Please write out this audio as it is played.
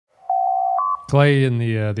Clay, in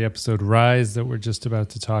the episode Rise that we're just about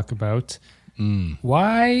to talk about,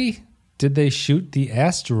 why did they shoot the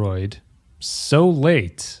asteroid so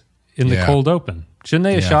late in the cold open? Shouldn't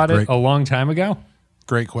they have shot it a long time ago?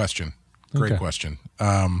 Great question. Great question.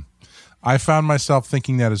 I found myself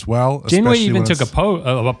thinking that as well. Janeway even took a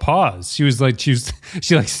pause. She was like, she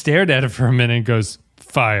stared at it for a minute and goes,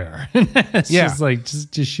 "Fire!" She's like,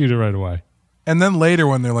 just shoot it right away. And then later,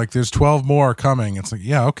 when they're like, "There's 12 more coming," it's like,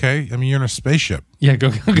 yeah, okay. I mean, you're in a spaceship. Yeah,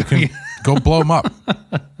 go blow them up.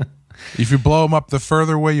 If you blow them up, the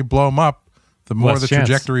further away you blow them up, the more the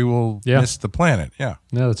trajectory will miss the planet. Yeah,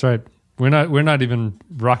 that's right. We're not even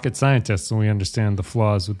rocket scientists, and we understand the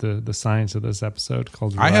flaws with the science of this episode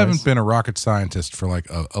called Rise. I haven't been a rocket scientist for like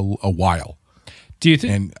a while. Do you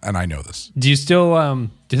think? And I know this. Do you still?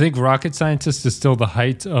 Do you think rocket scientist is still the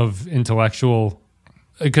height of intellectual?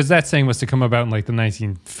 Because that saying must have come about in like the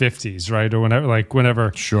 1950s, right? Or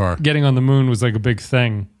whenever sure, getting on the moon was like a big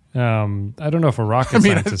thing. I don't know if a rocket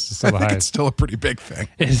scientist is still the height. It's still a pretty big thing.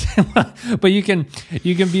 But you can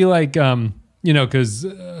be like. Because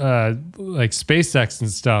like SpaceX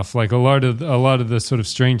and stuff, like a lot of the sort of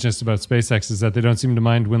strangeness about SpaceX is that they don't seem to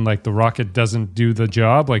mind when like the rocket doesn't do the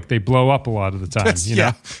job. Like they blow up a lot of the time.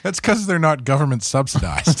 That's because they're not government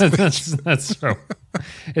subsidized. that's true.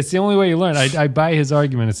 It's the only way you learn. I buy his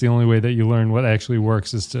argument. It's the only way that you learn what actually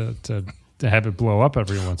works is to have it blow up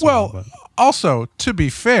every once in a while. Well, also to be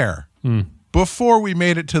fair, before we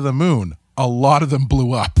made it to the moon, a lot of them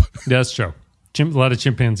blew up. That's true. A lot of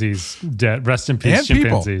chimpanzees dead. Rest in peace, and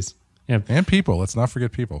chimpanzees. People. Yeah. And people. Let's not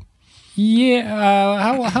forget people.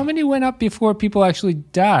 Yeah. How many went up before people actually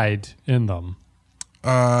died in them?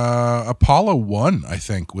 Apollo 1, I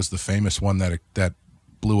think, was the famous one that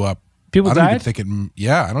blew up. People died? I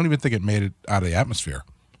don't even think it made it out of the atmosphere.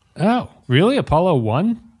 Oh, really? Apollo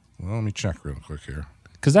 1? Well, let me check real quick here.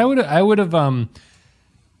 Because I would have.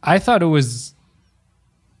 I thought it was.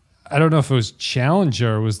 I don't know if it was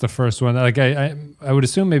Challenger was the first one. Like I would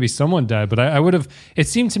assume maybe someone died, but I would have. It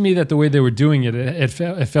seemed to me that the way they were doing it, it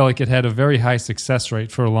felt like it had a very high success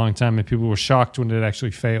rate for a long time, and people were shocked when it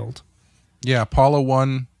actually failed. Yeah, Apollo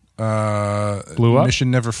 1 blew up. Mission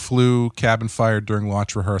never flew. Cabin fire during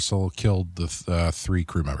launch rehearsal. Killed the 3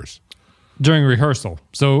 crew members during rehearsal.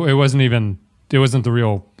 So it wasn't the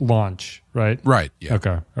real launch, right? Right. Yeah.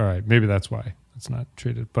 Okay. All right. Maybe that's why it's not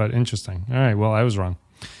treated. But interesting. All right. Well, I was wrong.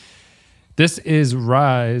 This is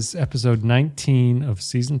Rise, episode 19 of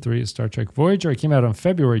season 3 of Star Trek Voyager. It came out on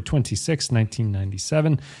February 26,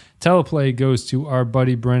 1997. Teleplay goes to our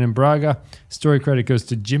buddy Brannon Braga. Story credit goes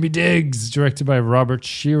to Jimmy Diggs, directed by Robert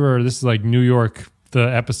Shearer. This is like New York, the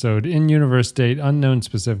episode. In-universe date, unknown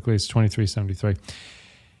specifically, it's 2373.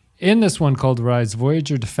 In this one called Rise,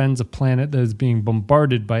 Voyager defends a planet that is being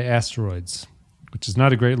bombarded by asteroids, which is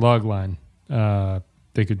not a great log line.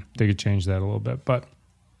 They could change that a little bit, but...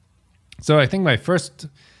 So I think my first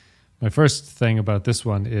thing about this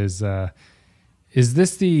one is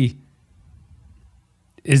this the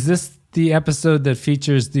episode that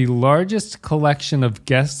features the largest collection of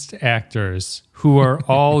guest actors who are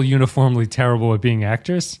all uniformly terrible at being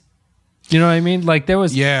actors? You know what I mean? Like there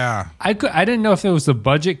was, I didn't know if there was a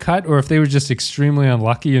budget cut or if they were just extremely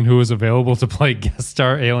unlucky in who was available to play guest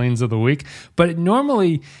star aliens of the week. But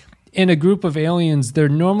normally, in a group of aliens, they're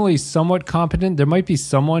normally somewhat competent. There might be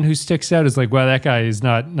someone who sticks out as like, well, that guy is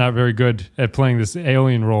not very good at playing this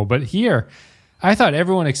alien role. But here, I thought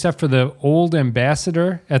everyone except for the old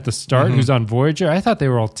ambassador at the start who's on Voyager, I thought they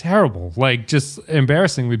were all terrible, like just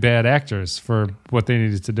embarrassingly bad actors for what they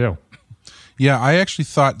needed to do. Yeah, I actually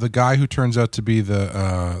thought the guy who turns out to be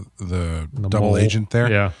the double mole agent there,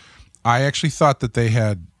 yeah, I actually thought that they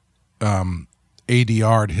had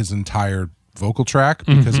ADR'd his entire vocal track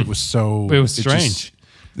because it was so... It was strange.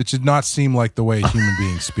 It did not seem like the way a human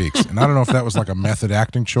being speaks. And I don't know if that was like a method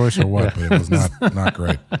acting choice or what, but it was not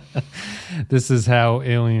great. This is how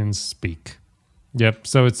aliens speak. Yep.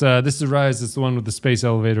 So it's this is Rise. It's the one with the space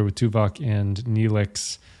elevator with Tuvok and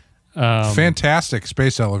Neelix. Fantastic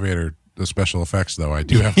space elevator, the special effects, though, I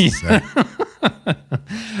do have to say.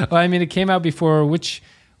 Well, I mean, it came out before... Which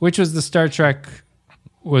was the Star Trek...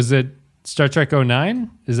 Was it Star Trek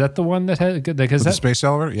 09? Is that the one that had the space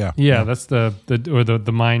elevator? Yeah. Yeah, that's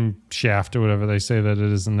the mine shaft or whatever they say that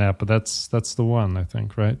it is in that, but that's the one, I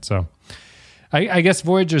think, right? So I guess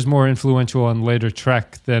Voyager's more influential on later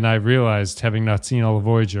Trek than I realized, having not seen all of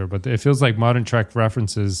Voyager, but it feels like modern Trek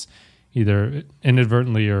references either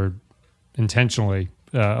inadvertently or intentionally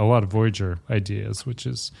a lot of Voyager ideas, which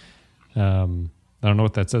is I don't know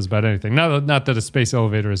what that says about anything. Not that a space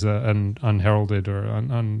elevator is an unheralded or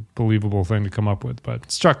unbelievable thing to come up with, but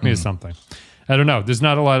it struck me as something. I don't know. There's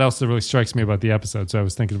not a lot else that really strikes me about the episode, so I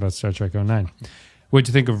was thinking about Star Trek 09. What'd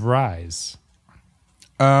you think of Rise?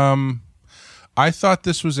 I thought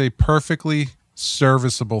this was a perfectly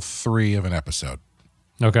serviceable 3 of an episode.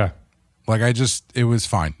 Okay. Like it was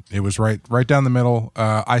fine. It was right down the middle.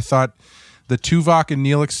 I thought the Tuvok and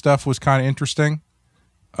Neelix stuff was kind of interesting.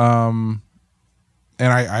 And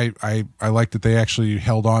I liked that they actually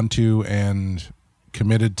held on to and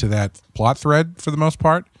committed to that plot thread for the most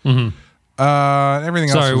part. Mm-hmm. Everything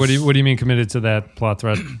else. Sorry, what do you mean committed to that plot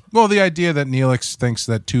thread? Well, the idea that Neelix thinks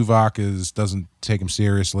that Tuvok doesn't take him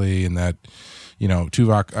seriously, and that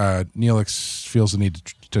Neelix feels the need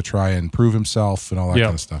to try and prove himself and all that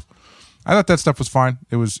kind of stuff. I thought that stuff was fine.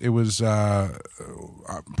 It was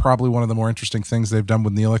probably one of the more interesting things they've done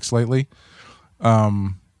with Neelix lately,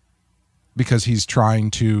 because he's trying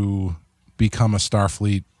to become a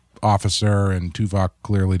Starfleet officer, and Tuvok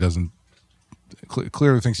clearly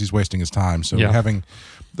thinks he's wasting his time. So having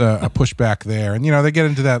a pushback there, and they get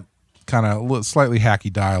into that kind of slightly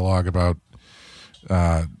hacky dialogue about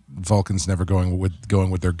Vulcans never going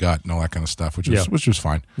with their gut and all that kind of stuff, which was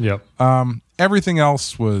fine. Yep. Everything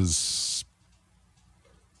else was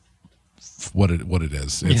what it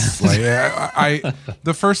is. It's like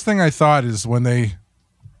the first thing I thought is when they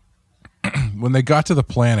got to the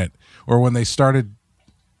planet, or when they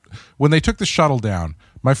took the shuttle down.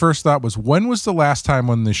 My first thought was, when was the last time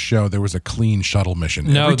on this show there was a clean shuttle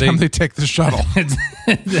mission? No, Every time they take the shuttle,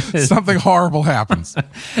 something horrible happens.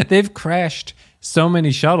 They've crashed so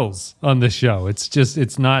many shuttles on this show.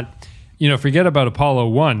 It's not, forget about Apollo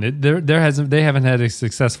 1. They haven't had a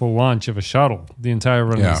successful launch of a shuttle the entire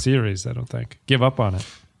run of the series, I don't think. Give up on it.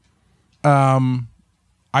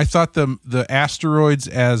 I thought the asteroids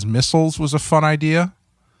as missiles was a fun idea.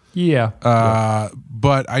 Yeah.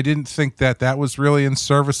 But I didn't think that was really in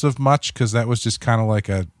service of much, because that was just kind of like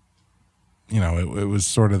it was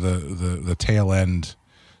sort of the tail end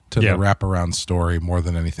to the wraparound story more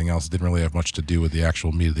than anything else. It didn't really have much to do with the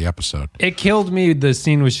actual meat of the episode. It killed me, the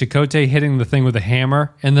scene with Chakotay hitting the thing with a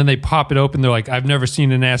hammer, and then they pop it open. They're like, I've never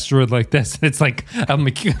seen an asteroid like this. It's like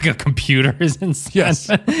a computer is inside.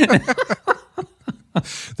 Yes.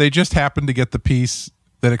 They just happened to get the piece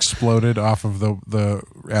that exploded off of the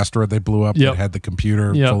asteroid they blew up that had the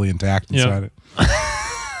computer fully intact inside it.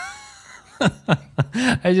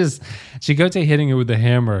 Chakotay hitting it with the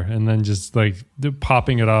hammer and then just like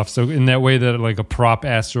popping it off. So in that way that like a prop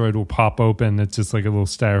asteroid will pop open, it's just like a little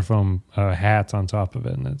styrofoam hat on top of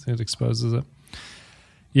it, and it exposes it.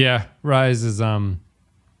 Yeah, Rise is I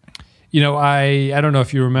don't know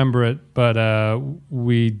if you remember it, but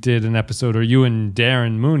we did an episode, or you and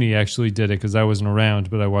Darren Mooney actually did it, because I wasn't around,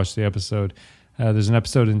 but I watched the episode. There's an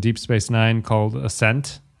episode in Deep Space Nine called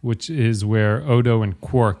Ascent, which is where Odo and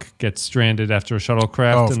Quark get stranded after a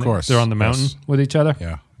shuttlecraft. Oh, of course. They're on the mountain with each other.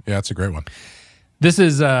 Yeah, it's a great one. This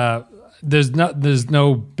is there's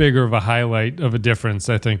no bigger of a highlight of a difference,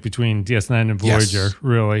 I think, between DS9 and Voyager. Yes.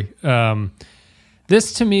 Really.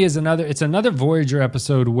 This to me is another Voyager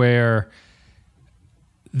episode where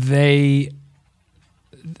the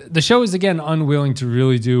show is again unwilling to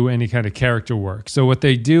really do any kind of character work. So what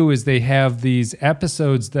they do is they have these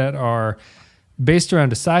episodes that are based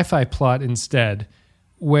around a sci-fi plot instead,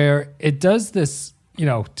 where it does this,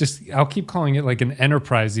 I'll keep calling it like an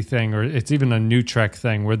Enterprise-y thing, or it's even a New Trek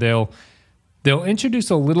thing, where they'll introduce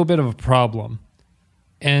a little bit of a problem,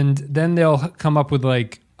 and then they'll come up with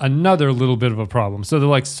like another little bit of a problem. So they'll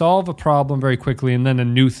like solve a problem very quickly, and then a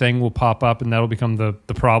new thing will pop up, and that'll become the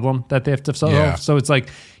problem that they have to solve. Yeah. So it's like,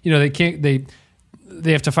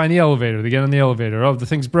 they have to find the elevator. They get on the elevator. Oh, the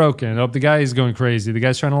thing's broken. Oh, the guy is going crazy. The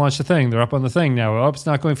guy's trying to launch the thing. They're up on the thing now. Oh, it's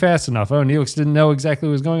not going fast enough. Oh, Neelix didn't know exactly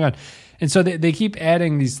what was going on. And so they keep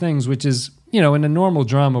adding these things, which is, in a normal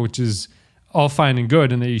drama, which is all fine and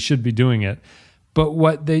good, and that you should be doing it. But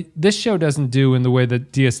what this show doesn't do, in the way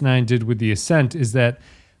that DS9 did with the Ascent, is that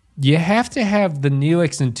you have to have the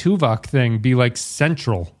Neelix and Tuvok thing be like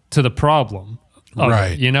central to the problem.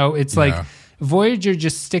 Right. It's like Voyager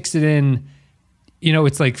just sticks it in,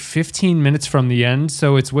 it's like 15 minutes from the end.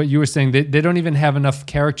 So it's what you were saying. They don't even have enough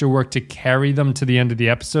character work to carry them to the end of the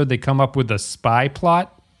episode. They come up with a spy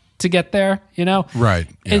plot to get there, Right.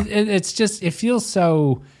 Yeah. It feels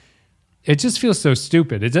so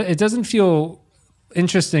stupid. It doesn't feel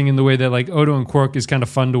interesting in the way that like Odo and Quark is kind of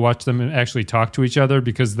fun to watch them actually talk to each other,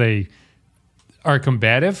 because they are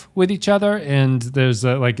combative with each other, and there's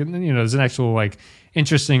there's an actual like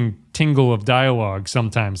interesting tingle of dialogue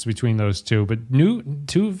sometimes between those two. But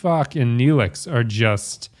Tuvok and Neelix are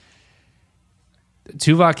just,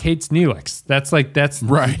 Tuvok hates Neelix. That's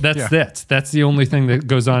right. That's it. That's the only thing that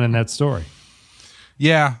goes on in that story.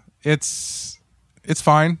 Yeah. it's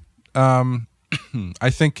fine. I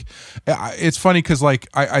think it's funny because, like,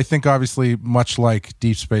 I think obviously, much like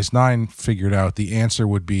Deep Space Nine figured out, the answer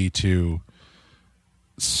would be to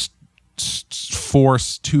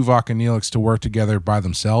force Tuvok and Neelix to work together by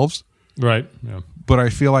themselves. Right. Yeah. But I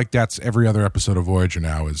feel like that's every other episode of Voyager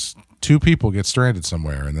now is two people get stranded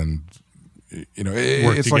somewhere and then,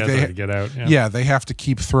 Work it's like they to get out. Yeah, they have to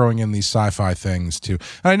keep throwing in these sci-fi things too.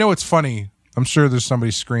 And I know it's funny. I'm sure there's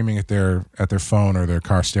somebody screaming at their phone or their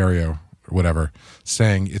car stereo or whatever,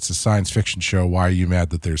 saying it's a science fiction show. Why are you mad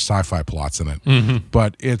that there's sci-fi plots in it? Mm-hmm.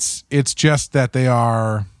 But it's just that they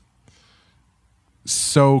are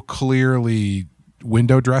so clearly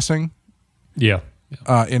window dressing. Yeah.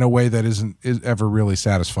 In a way that is ever really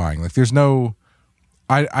satisfying. Like there's no,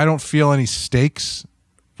 I don't feel any stakes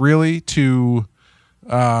really to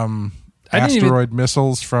asteroid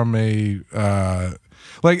missiles from a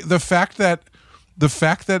like the fact that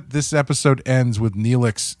this episode ends with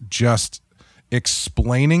Neelix just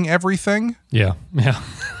explaining everything. Yeah.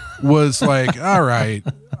 Was like, all right,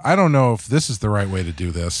 I don't know if this is the right way to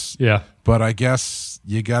do this. Yeah. But I guess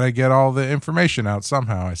you got to get all the information out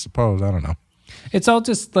somehow, I suppose. I don't know. It's all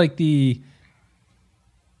just like it's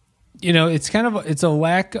a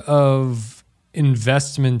lack of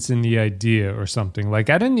investments in the idea or something. Like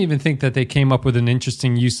I didn't even think that they came up with an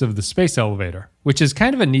interesting use of the space elevator, which is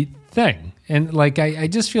kind of a neat thing. And like I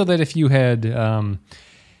just feel that if you had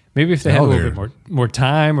maybe if they had a little bit more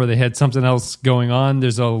time or they had something else going on,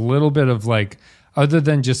 there's a little bit of like, other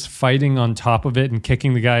than just fighting on top of it and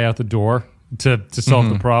kicking the guy out the door to solve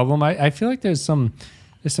the problem, I feel like there's some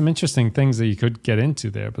interesting things that you could get into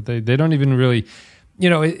there, but they don't even really,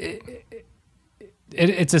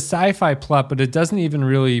 it's a sci-fi plot, but it doesn't even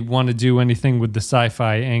really want to do anything with the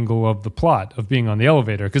sci-fi angle of the plot of being on the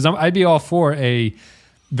elevator. Because I'd be all for a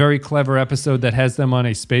very clever episode that has them on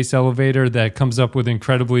a space elevator that comes up with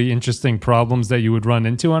incredibly interesting problems that you would run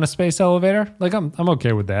into on a space elevator. Like I'm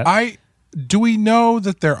okay with that. Do we know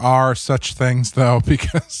that there are such things though?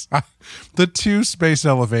 Because the two space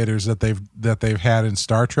elevators that they've had in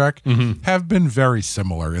Star Trek have been very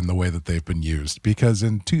similar in the way that they've been used. Because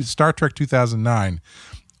in Star Trek 2009,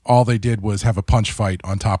 all they did was have a punch fight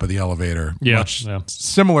on top of the elevator,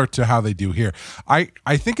 similar to how they do here. I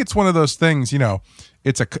think it's one of those things.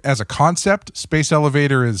 As a concept, space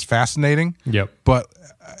elevator is fascinating. Yep. But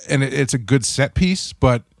it's a good set piece,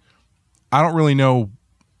 but I don't really know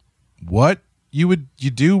what you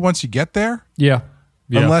do once you get there. Yeah.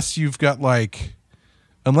 Unless you've got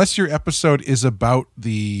unless your episode is about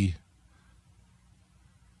the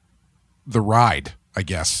ride, I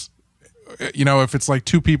guess. If it's like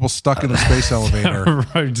two people stuck in the space elevator.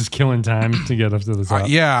 Right, just killing time to get up to the top.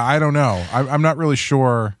 I don't know. I'm not really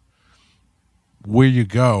sure where you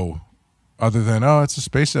go other than, it's a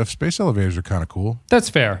space elevators are kind of cool. That's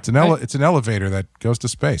fair. It's an elevator that goes to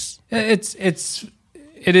space.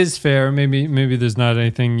 It is fair. Maybe there's not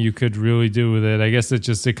anything you could really do with it. I guess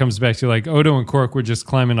it comes back to like Odo and Quark were just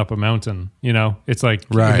climbing up a mountain. It's like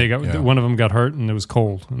one of them got hurt and it was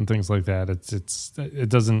cold and things like that. It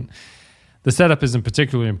doesn't. The setup isn't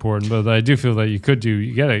particularly important, but I do feel that you got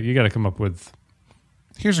to come up with.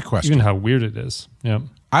 Here's a question. Even how weird it is. Yeah.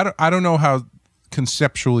 I don't know how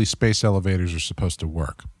conceptually space elevators are supposed to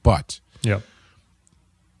work, but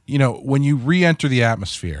when you re-enter the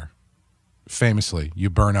atmosphere. Famously, you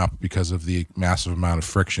burn up because of the massive amount of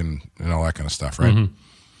friction and all that kind of stuff, right? Mm-hmm.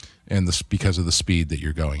 And because of the speed that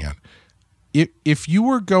you're going at. If you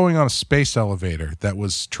were going on a space elevator that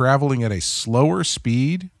was traveling at a slower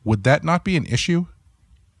speed, would that not be an issue?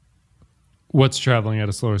 What's traveling at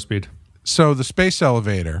a slower speed? So the space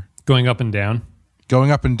elevator... Going up and down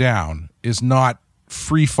is not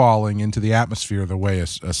free falling into the atmosphere the way a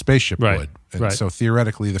spaceship would. And so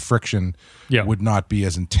theoretically the friction would not be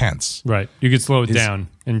as intense. Right. You could slow it down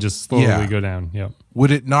and just slowly go down. Yeah.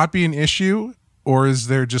 Would it not be an issue? Or is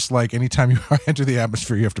there just like anytime you enter the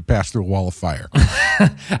atmosphere, you have to pass through a wall of fire?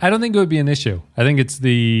 I don't think it would be an issue. I think it's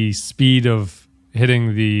the speed of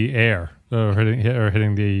hitting the air or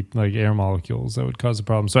hitting the like air molecules that would cause a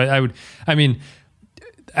problem. So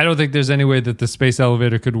I don't think there's any way that the space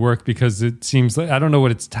elevator could work because it seems like, I don't know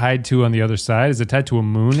what it's tied to on the other side. Is it tied to a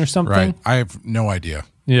moon or something? Right. I have no idea.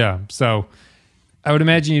 Yeah. So I would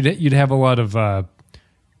imagine you'd have a lot of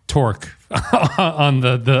torque on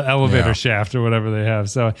the elevator shaft or whatever they have.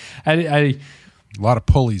 So a lot of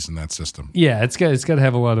pulleys in that system. Yeah. It's got to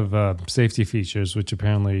have a lot of safety features, which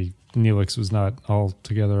apparently Neelix was not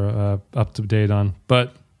altogether up to date on.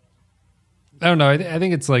 But I don't know. I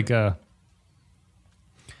think it's like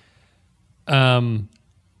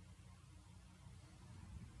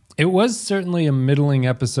It was certainly a middling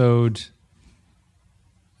episode.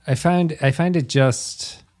 I find it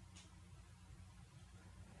just,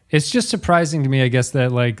 it's just surprising to me, I guess,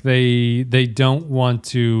 that like they don't want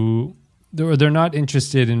to, they're not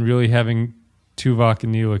interested in really having Tuvok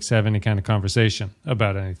and Neelix have any kind of conversation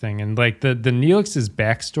about anything. And like the Neelix's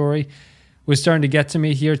backstory was starting to get to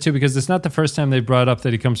me here too, because it's not the first time they brought up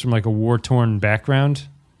that he comes from like a war-torn background,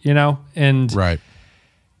 you know? And Right.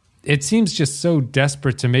 it seems just so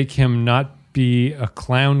desperate to make him not be a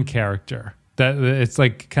clown character. That it's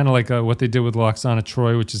like kind of like what they did with Loxana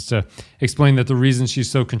Troy, which is to explain that the reason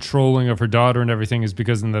she's so controlling of her daughter and everything is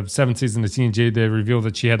because in the 7th season of TNG they revealed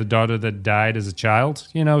that she had a daughter that died as a child.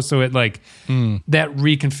 You know, so it like that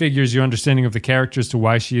reconfigures your understanding of the character as to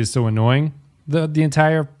why she is so annoying the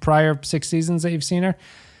entire prior 6 seasons that you've seen her.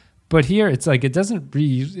 But here it's like it doesn't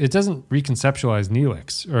reconceptualize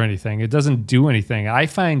Neelix or anything. It doesn't do anything. I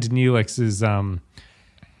find Neelix is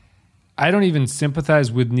I don't even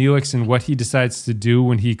sympathize with Neelix and what he decides to do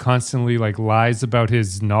when he constantly like lies about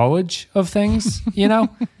his knowledge of things, you know?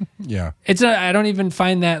 Yeah. I don't even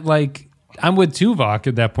find that like, I'm with Tuvok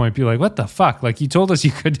at that point, be like, what the fuck? Like you told us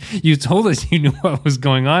you knew what was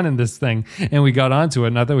going on in this thing and we got onto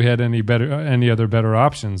it. Not that we had any other better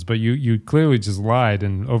options, but you clearly just lied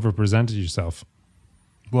and overpresented yourself.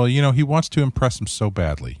 Well, you know, he wants to impress him so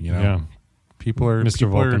badly, you know? Yeah. People are Mr.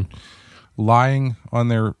 Vulcan. lying on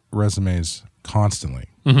their resumes constantly.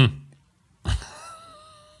 Mm-hmm.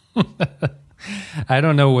 I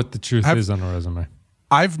don't know what the truth is on a resume.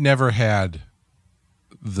 I've never had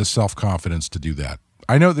the self-confidence to do that.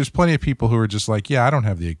 I know there's plenty of people who are just like, yeah, I don't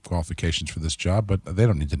have the qualifications for this job, but they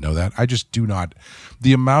don't need to know that. I just do not.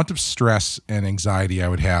 The amount of stress and anxiety I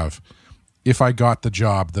would have if I got the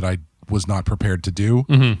job that I was not prepared to do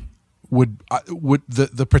would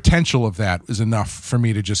the potential of that is enough for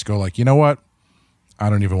me to just go like, you know what? I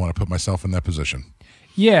don't even want to put myself in that position.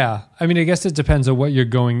 Yeah. I mean, I guess it depends on what you're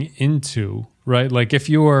going into, right? Like if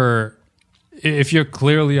you're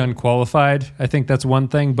clearly unqualified, I think that's one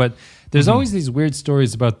thing, but there's always these weird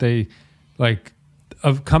stories about a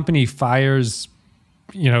company fires,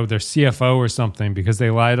 you know, their CFO or something because they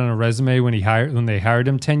lied on a resume when they hired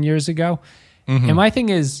him 10 years ago. And my thing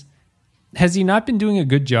is, has he not been doing a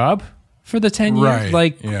good job for the 10 years? Right.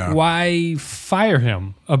 Like, Yeah. Why fire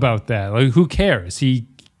him about that? Like, who cares?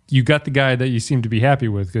 You got the guy that you seem to be happy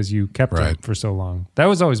with because you kept him for so long. That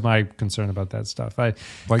was always my concern about that stuff.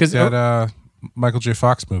 Michael J.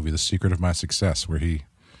 Fox movie, The Secret of My Success, where he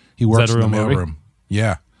works in the mailroom.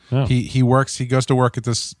 Yeah. Oh. He goes to work at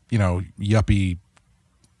this, you know, yuppie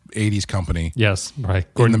 80s company. Yes, right.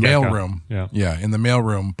 In the mailroom. Yeah, in the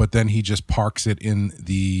mailroom, but then he just parks it in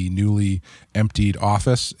the newly emptied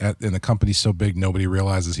office and the company's so big nobody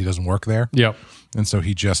realizes he doesn't work there. Yep. And so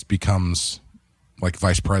he just becomes like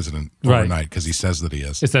vice president overnight because he says that he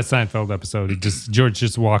is. It's that Seinfeld episode. George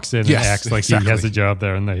just walks in and acts like he has a job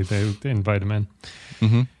there, and they invite him in.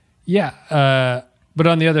 Mm-hmm. Yeah, but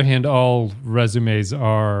on the other hand, all resumes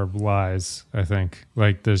are lies. I think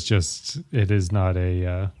like it is not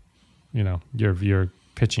a you know, you're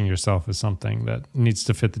pitching yourself as something that needs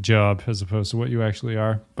to fit the job as opposed to what you actually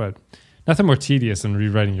are. But nothing more tedious than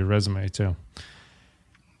rewriting your resume too.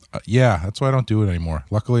 Yeah, that's why I don't do it anymore.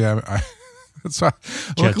 Luckily, I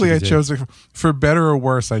chose for better or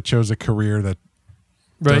worse. I chose a career that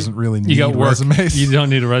doesn't really need resumes. You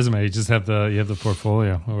don't need a resume. You just have the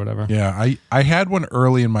portfolio or whatever. Yeah, I had one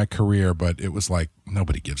early in my career, but it was like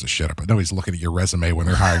nobody gives a shit about. Nobody's looking at your resume when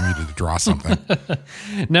they're hiring you to draw something.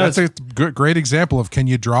 No, that's a great example of can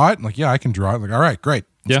you draw it? Like, yeah, I can draw it. Like, all right, great,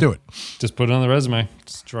 let's do it. Just put it on the resume.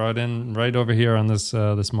 Just draw it in right over here on this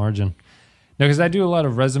margin. No, because I do a lot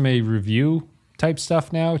of resume review type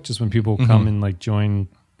stuff now. Just when people come and like join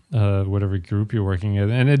whatever group you're working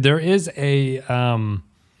in, and there is a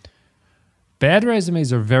bad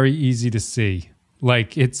resumes are very easy to see.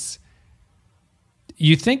 Like you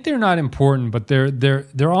think they're not important, but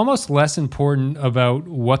they're almost less important about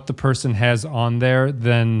what the person has on there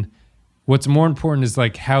than what's more important is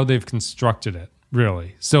like how they've constructed it.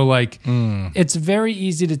 Really. So like it's very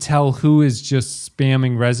easy to tell who is just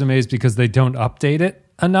spamming resumes because they don't update it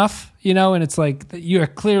enough, you know, and it's like you're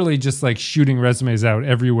clearly just like shooting resumes out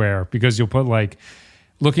everywhere because you'll put like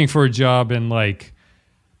looking for a job in like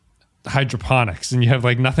hydroponics and you have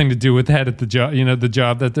like nothing to do with that at the job, you know, the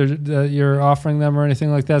job that you're offering them or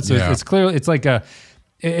anything like that. So it's clearly it's like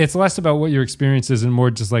it's less about what your experience is and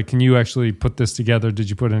more just like, can you actually put this together? Did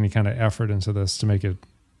you put any kind of effort into this to make it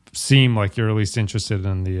seem like you're at least interested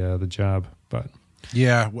in the job? But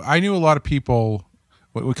yeah, I knew a lot of people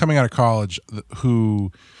coming out of college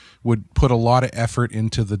who would put a lot of effort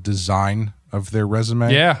into the design of their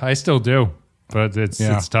resume. Yeah, I still do, but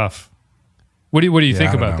it's tough. What do you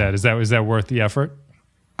think about that? Is that worth the effort?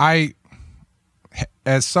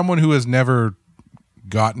 As someone who has never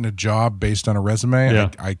gotten a job based on a resume,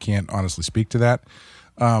 I can't honestly speak to that.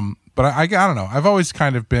 But I don't know. I've always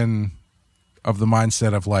kind of been of the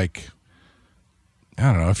mindset of like,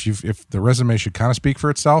 I don't know, if the resume should kind of speak for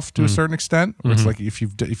itself to a certain extent. Where it's like if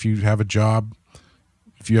you have a job,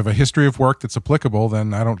 if you have a history of work that's applicable,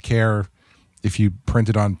 then I don't care if you print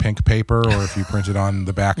it on pink paper or if you print it on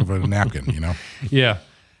the back of a napkin, you know? Yeah.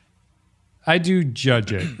 I do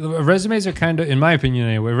judge it. Resumes are kind of, in my opinion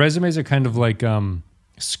anyway, resumes are kind of like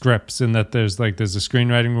scripts in that there's a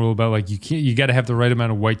screenwriting rule about like you got to have the right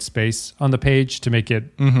amount of white space on the page to make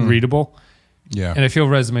it readable. Yeah. And I feel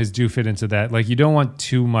resumes do fit into that. Like you don't want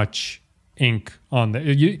too much ink on the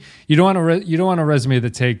you don't want a resume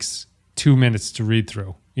that takes 2 minutes to read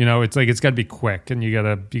through. You know, it's like it's got to be quick, and you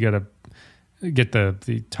gotta get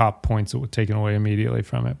the top points taken away immediately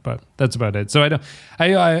from it. But that's about it. So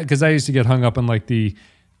because I used to get hung up on like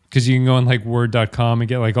because you can go on like word.com and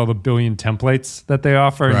get like all the billion templates that they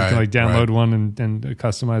offer, and you can like download one and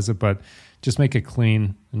customize it, but just make it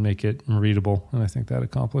clean and make it readable. And I think that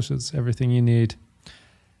accomplishes everything you need.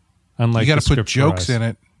 Unlike you got to put jokes in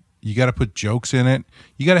it. You got to put jokes in it.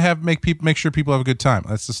 You got to make sure people have a good time.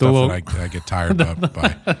 That's the stuff that I get tired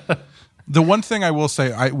by. The one thing I will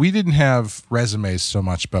say, we didn't have resumes so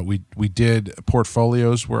much, but we did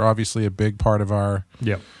portfolios were obviously a big part of our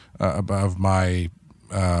of my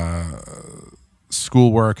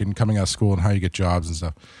schoolwork and coming out of school and how you get jobs and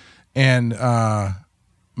stuff. And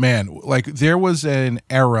man, like there was an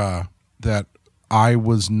era that I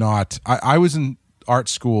was not. I was in art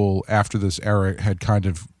school after this era had kind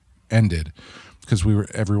of ended because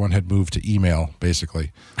everyone had moved to email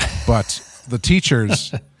basically, but the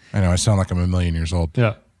teachers. I know I sound like I'm a million years old.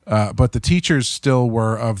 Yeah. But the teachers still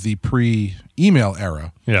were of the pre-email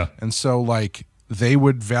era. Yeah. And so like they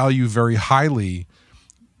would value very highly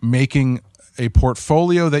making a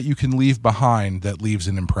portfolio that you can leave behind that leaves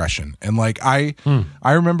an impression. And like I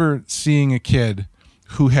remember seeing a kid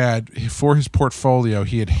who had, for his portfolio,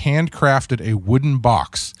 he had handcrafted a wooden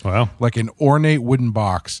box. Wow. Like an ornate wooden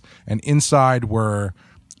box. And inside were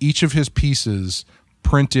each of his pieces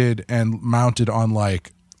printed and mounted on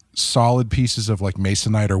like solid pieces of like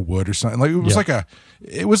masonite or wood or something. Like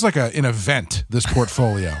it was like an event, this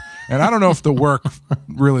portfolio. And I don't know if the work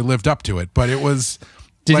really lived up to it, but it was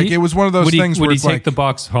it was one of those things where would he take the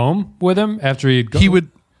box home with him after he'd go? He would.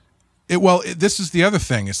 This is the other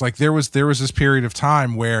thing. It's like there was this period of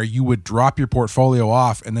time where you would drop your portfolio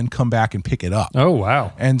off and then come back and pick it up. Oh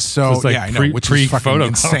wow! And so like I know, which is fucking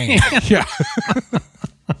insane. Yeah.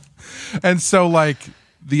 And so like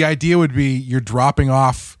the idea would be you're dropping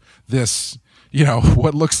off this, you know,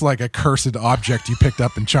 what looks like a cursed object you picked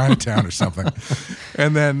up in Chinatown or something,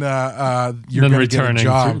 and then you're going to get a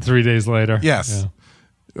job 3 days later. Yes,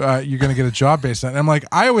 you're going to get a job based on it. And I'm like,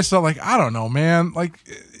 I always thought like, I don't know, man, like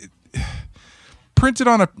print it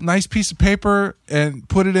on a nice piece of paper and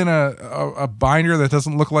put it in a binder that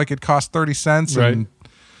doesn't look like it cost 30 cents and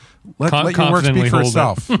let your work speak for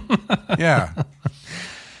itself. Yeah.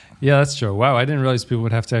 Yeah, that's true. Wow, I didn't realize people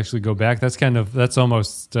would have to actually go back. That's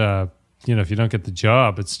almost, if you don't get the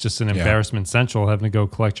job, it's just an embarrassment central having to go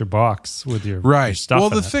collect your box with your stuff.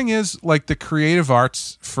 Well, the thing is, like the creative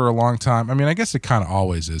arts for a long time, I mean, I guess it kind of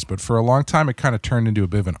always is, but for a long time, it kind of turned into a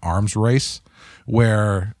bit of an arms race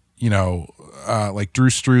where, like Drew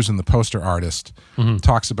Struzan, the poster artist,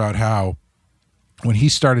 talks about how when he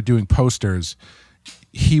started doing posters,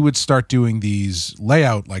 he would start doing these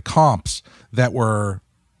layout like comps that were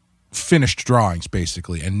finished drawings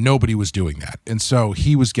basically, and nobody was doing that, and so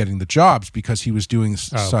he was getting the jobs because he was doing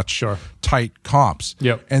such tight comps.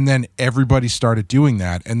 Yep. And then everybody started doing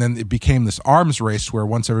that, and then it became this arms race where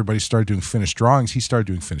once everybody started doing finished drawings, he started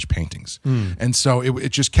doing finished paintings. And so it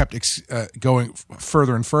just kept going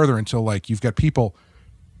further and further until like you've got people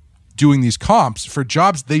doing these comps for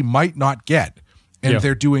jobs they might not get, and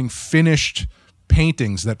they're doing finished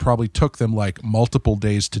paintings that probably took them like multiple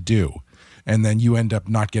days to do. And then you end up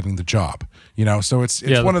not getting the job, So it's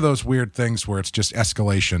one of those weird things where it's just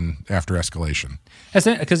escalation after escalation.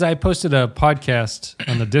 Because I posted a podcast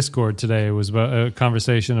on the Discord today. It was about a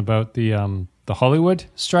conversation about the Hollywood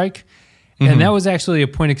strike, and that was actually a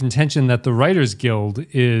point of contention that the Writers Guild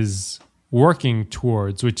is working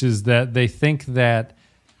towards, which is that they think that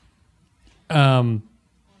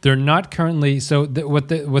they're not currently what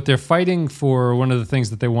they're fighting for. One of the things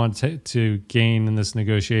that they want to gain in this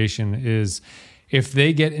negotiation is if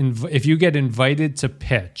you get invited to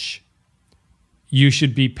pitch, you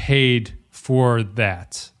should be paid for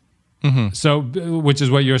that. So, which is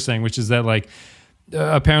what you're saying, which is that like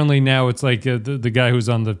apparently now it's like the guy who's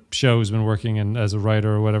on the show who's been working as a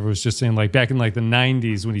writer or whatever was just saying like back in like the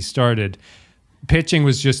 90s when he started, pitching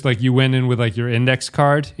was just like you went in with like your index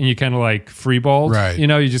card and you kind of like freeballed, right? You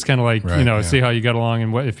know, you just kind of like see how you got along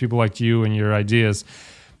and what if people liked you and your ideas.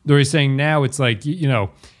 Where he's saying now it's like if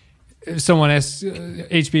someone asks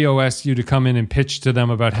HBO asks you to come in and pitch to them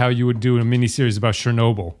about how you would do a miniseries about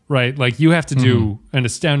Chernobyl, right? Like you have to do an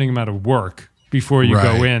astounding amount of work before you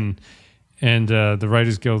go in. And the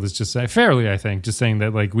Writers Guild is just fairly, I think, just saying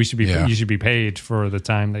that like you should be paid for the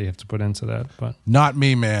time that you have to put into that. But not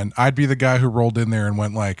me, man. I'd be the guy who rolled in there and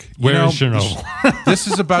went like, "Where is Chernobyl? This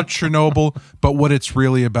is about Chernobyl, but what it's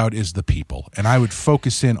really about is the people." And I would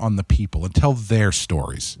focus in on the people and tell their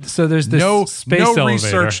stories. So there's this space elevator.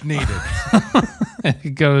 Research needed.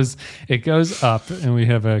 it goes up, and we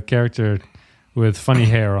have a character with funny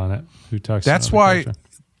hair on it who talks.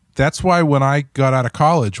 That's why when I got out of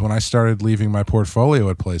college, when I started leaving my portfolio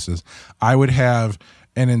at places, I would have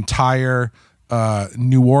an entire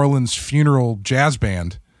New Orleans funeral jazz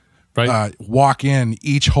band walk in,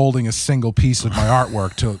 each holding a single piece of my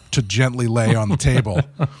artwork to gently lay on the table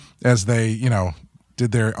as they,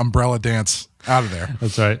 did their umbrella dance out of there.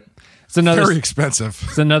 That's right. It's another very expensive.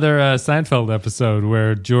 It's another Seinfeld episode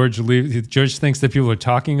where George thinks that people are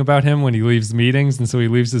talking about him when he leaves meetings, and so he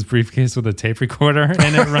leaves his briefcase with a tape recorder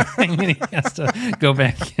in it running, and he has to go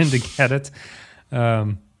back in to get it.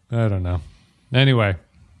 I don't know. Anyway,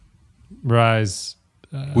 Rise.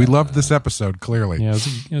 We loved this episode. Clearly, yeah,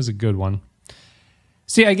 it was a good one.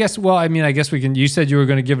 See, I guess we can. You said you were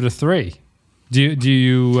going to give it a 3. Do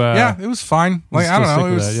you? Yeah, it was fine. Like I don't know.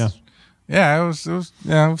 It was. Yeah, it was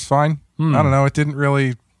fine. I don't know. It didn't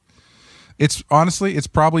really. It's honestly, it's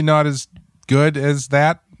probably not as good as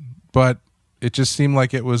that, but it just seemed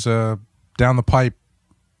like it was a down the pipe,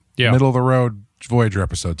 middle of the road Voyager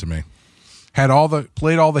episode to me.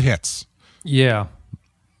 Played all the hits. Yeah.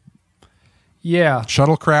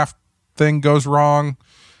 Shuttlecraft thing goes wrong.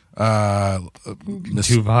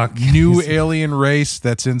 Tuvok. New alien race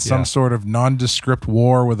that's in some sort of nondescript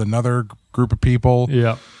war with another group of people.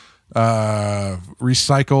 Yeah.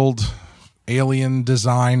 Recycled alien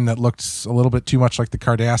design that looks a little bit too much like the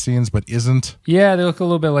Cardassians, but isn't. Yeah, they look a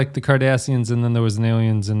little bit like the Cardassians, and then there was an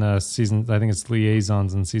aliens in season, I think it's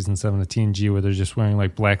Liaisons in season 7 of TNG, where they're just wearing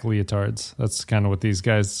like black leotards. That's kind of what these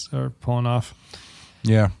guys are pulling off.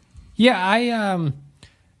 Yeah. Yeah,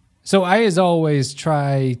 so I as always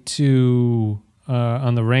try to,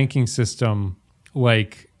 on the ranking system,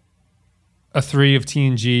 like a 3 of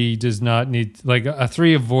TNG does not need, like a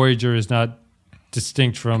 3 of Voyager is not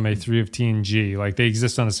distinct from a 3 of TNG. Like they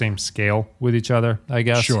exist on the same scale with each other, I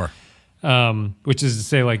guess. Sure. Which is to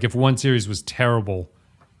say, like if one series was terrible,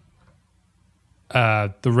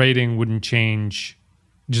 the rating wouldn't change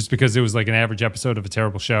just because it was like an average episode of a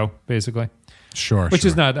terrible show, basically. Sure. Which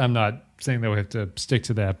is not, I'm not saying that we have to stick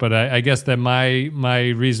to that, but I guess that my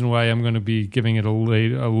reason why I'm going to be giving it a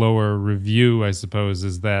lower review, I suppose,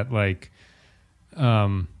 is that like,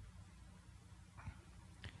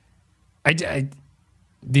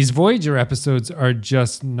 these Voyager episodes are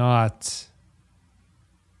just not.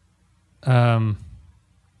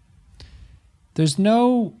 There's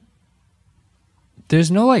no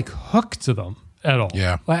like hook to them at all.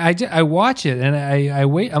 Yeah. Like I watch it and I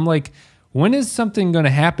wait. I'm like, when is something going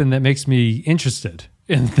to happen that makes me interested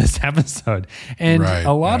in this episode? And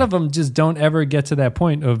a lot of them just don't ever get to that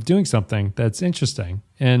point of doing something that's interesting.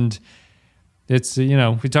 And it's,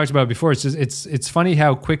 we talked about it before. It's just, it's funny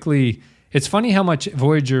how quickly, it's funny how much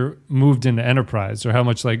Voyager moved into Enterprise, or how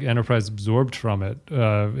much like Enterprise absorbed from it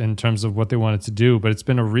in terms of what they wanted to do. But it's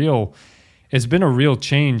been a real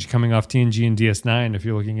change coming off TNG and DS9, if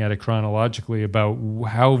you're looking at it chronologically, about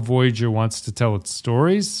how Voyager wants to tell its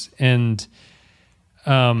stories. And,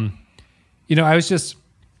 I was just,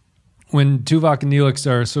 when Tuvok and Neelix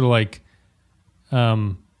are sort of like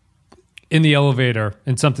in the elevator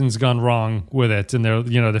and something's gone wrong with it, and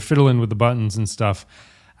they're fiddling with the buttons and stuff,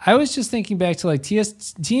 I was just thinking back to like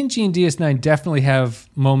TNG and DS9 definitely have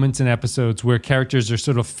moments in episodes where characters are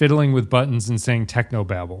sort of fiddling with buttons and saying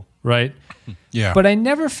technobabble, right? Yeah. But I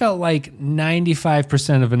never felt like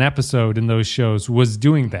 95% of an episode in those shows was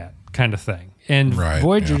doing that kind of thing. And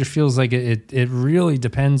Voyager just feels like it really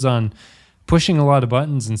depends on pushing a lot of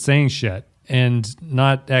buttons and saying shit and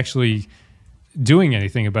not actually doing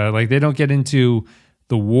anything about it. Like they don't get into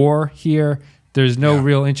the war here. There's no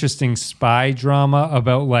real interesting spy drama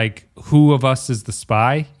about like who of us is the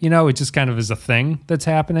spy. You know, it just kind of is a thing that's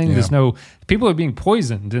happening. Yeah. There's no people are being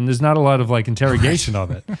poisoned, and there's not a lot of like interrogation of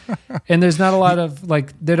it. And there's not a lot of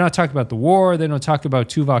like they're not talking about the war. They don't talk about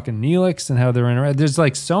Tuvok and Neelix and how they're interacting. There's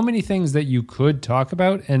like so many things that you could talk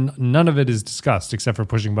about, and none of it is discussed except for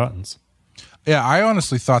pushing buttons. Yeah, I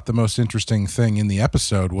honestly thought the most interesting thing in the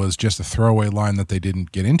episode was just a throwaway line that they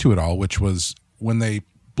didn't get into at all, which was when they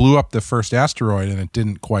blew up the first asteroid and it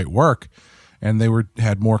didn't quite work, and they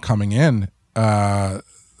had more coming in.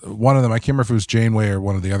 One of them, I can't remember if it was Janeway or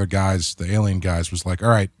one of the other guys, the alien guys, was like, all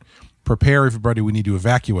right, prepare everybody, we need to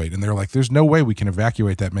evacuate. And they're like, there's no way we can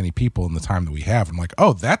evacuate that many people in the time that we have. I'm like,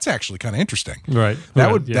 oh, that's actually kind of interesting. Right.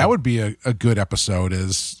 That would be a good episode,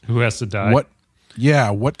 is who has to die.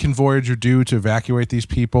 What can Voyager do to evacuate these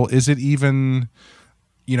people? Is it even,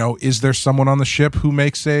 is there someone on the ship who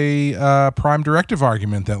makes a prime directive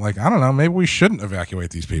argument that, like, I don't know, maybe we shouldn't evacuate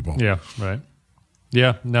these people? Yeah, right.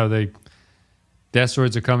 Yeah, no, the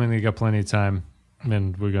asteroids are coming. They got plenty of time.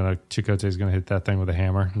 And Chakotay's gonna hit that thing with a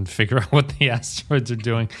hammer and figure out what the asteroids are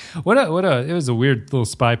doing. It was a weird little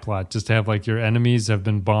spy plot just to have like your enemies have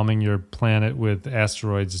been bombing your planet with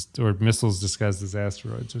asteroids or missiles disguised as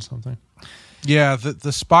asteroids or something. Yeah,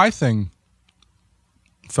 the spy thing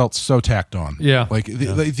felt so tacked on. Yeah, like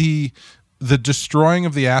the destroying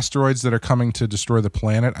of the asteroids that are coming to destroy the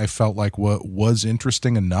planet, I felt like what was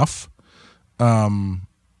interesting enough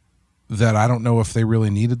that I don't know if they really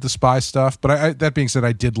needed the spy stuff. But that being said,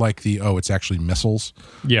 I did like it's actually missiles.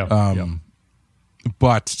 Yeah.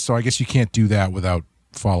 But so I guess you can't do that without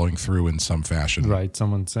following through in some fashion. Right.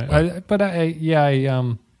 Someone saying,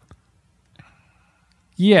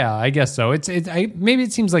 yeah, I guess so. Maybe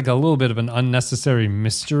it seems like a little bit of an unnecessary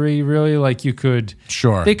mystery, really. Like they could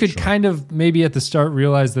kind of maybe at the start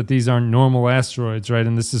realize that these aren't normal asteroids, right?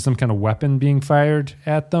 And this is some kind of weapon being fired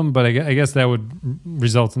at them. But I guess that would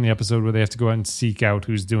result in the episode where they have to go out and seek out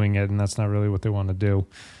who's doing it, and that's not really what they want to do.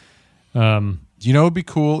 You know, it'd be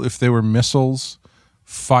cool if they were missiles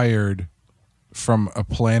fired from a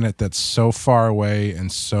planet that's so far away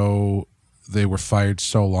and they were fired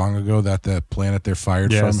so long ago that the planet they're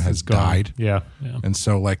fired from has died. Yeah. And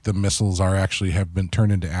so like the missiles have been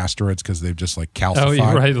turned into asteroids because they've just like calcified. Oh,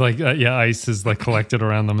 yeah, right. Like, ice is like collected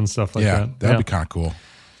around them and stuff like that. That'd be kind of cool.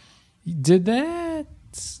 Did that?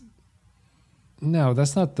 No,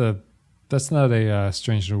 that's not a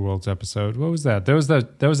Strange New Worlds episode. What was that? There was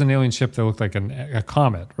an alien ship that looked like a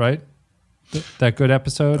comet, right? That good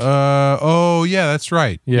episode? Yeah, that's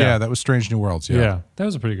right. Yeah. That was Strange New Worlds. Yeah. That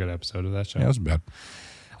was a pretty good episode of that show. Yeah, it wasn't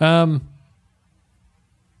bad.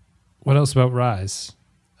 What else about Rise?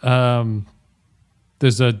 The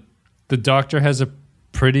Doctor has a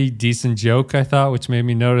pretty decent joke, I thought, which made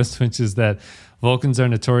me notice, which is that Vulcans are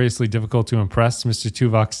notoriously difficult to impress. Mr.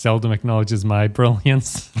 Tuvok seldom acknowledges my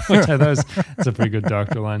brilliance, which I thought was a pretty good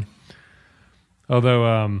Doctor line.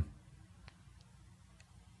 Although,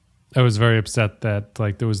 I was very upset that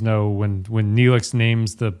like there was when Neelix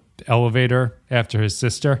names the elevator after his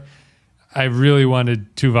sister, I really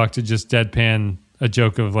wanted Tuvok to just deadpan a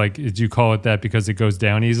joke of like, did you call it that because it goes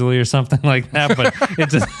down easily or something like that? But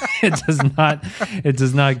it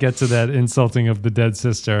does not get to that insulting of the dead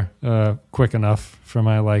sister quick enough for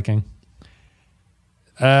my liking.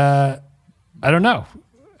 I don't know.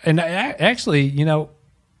 And actually,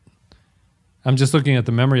 I'm just looking at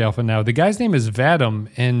the memory alpha now. The guy's name is Vadim,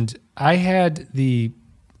 and I had the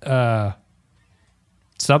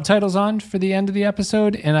subtitles on for the end of the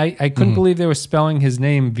episode, and I couldn't believe they were spelling his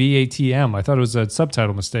name VATM. I thought it was a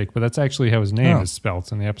subtitle mistake, but that's actually how his name is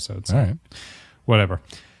spelled in the episode. So all right. Whatever.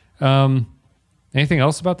 Anything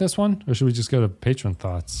else about this one, or should we just go to patron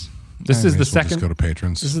thoughts? This is the second. Just go to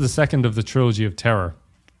patrons. This is the second of the trilogy of terror.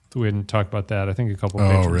 We didn't talk about that. I think a couple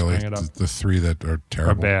of patrons really? bring it up. The three that are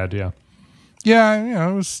terrible. Are bad, yeah.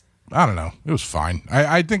 Yeah, it was, I don't know. It was fine.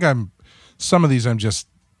 I think some of these I'm just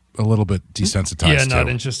a little bit desensitized to. Yeah, not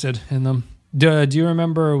interested in them. Do you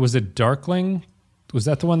remember, was it Darkling? Was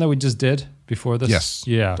that the one that we just did before this? Yes.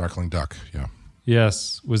 Yeah. Darkling Duck, yeah.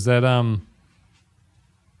 Yes. Was that,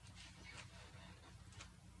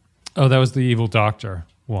 oh, that was the Evil Doctor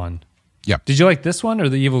one. Yep. Did you like this one or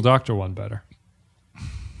the Evil Doctor one better?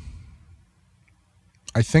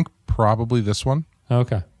 I think probably this one.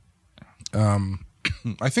 Okay.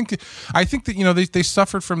 I think that they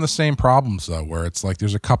suffered from the same problems though, where it's like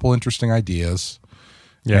there's a couple interesting ideas,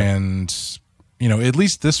 and at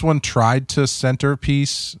least this one tried to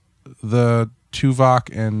centerpiece the Tuvok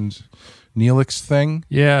and Neelix thing.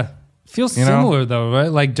 Yeah, feels similar though, right?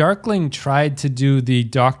 Like Darkling tried to do the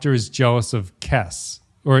Doctor is jealous of Kes,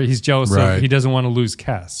 or he's jealous of he doesn't want to lose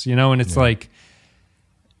Kes, and it's like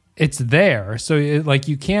it's there. So like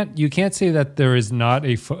you can't say that there is not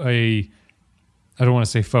a I don't want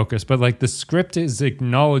to say focus, but like the script is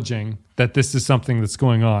acknowledging that this is something that's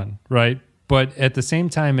going on, right? But at the same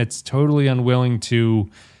time, it's totally unwilling to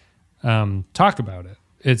talk about it.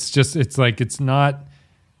 It's not.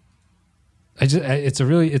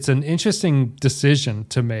 It's an interesting decision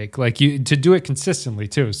to make, like to do it consistently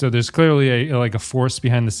too. So there's clearly a force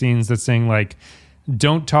behind the scenes that's saying like,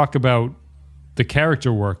 don't talk about the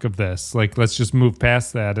character work of this. Like, let's just move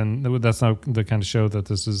past that. And that's not the kind of show that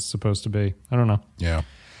this is supposed to be. I don't know. Yeah.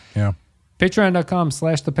 Yeah.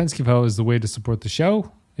 Patreon.com/The Penske File is the way to support the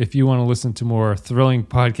show. If you want to listen to more thrilling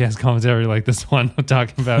podcast commentary like this one,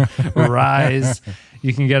 talking about Rise,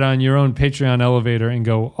 you can get on your own Patreon elevator and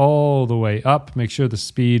go all the way up. Make sure the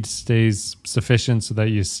speed stays sufficient so that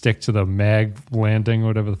you stick to the mag landing,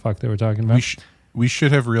 whatever the fuck they were talking about. We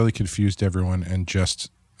should have really confused everyone and just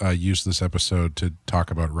used this episode to talk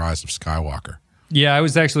about Rise of Skywalker. Yeah, I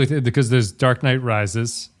was actually because there's Dark Knight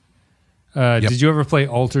Rises. Yep. Did you ever play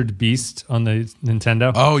Altered Beast on the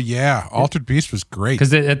Nintendo? Oh, yeah. Altered Beast was great.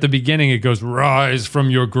 Because at the beginning it goes, rise from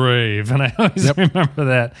your grave. And I always remember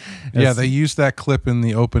that. Yeah, they used that clip in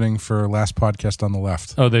the opening for Last Podcast on the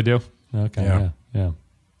Left. Oh, they do? Okay, yeah.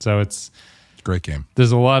 So it's a great game.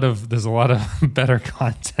 There's a lot of better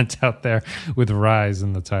content out there with Rise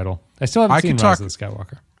in the title. I still haven't seen Rise of the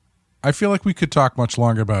Skywalker. I feel like we could talk much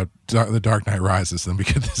longer about the Dark Knight Rises than we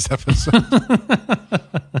could this episode.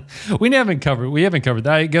 We haven't covered that.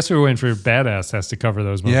 I guess we were waiting for Badass has to cover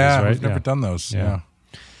those movies, right? We've never done those. Yeah.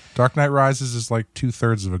 Dark Knight Rises is like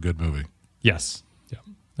 2/3 of a good movie. Yes. Yeah.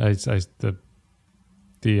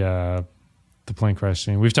 The plane crash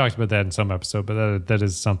scene. We've talked about that in some episode, but that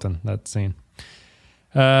is something, that scene.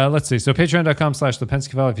 Let's see. So patreon.com/The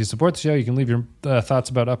Penske File. If you support the show, you can leave your thoughts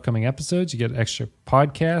about upcoming episodes. You get extra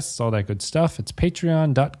podcasts, all that good stuff. It's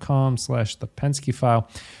patreon.com/The Penske File.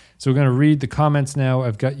 So we're going to read the comments now.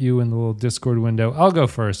 I've got you in the little Discord window. I'll go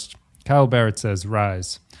first. Kyle Barrett says,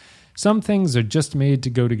 Rise. Some things are just made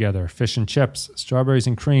to go together. Fish and chips, strawberries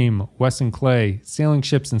and cream, Wes and Clay, sailing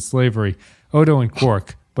ships and slavery, Odo and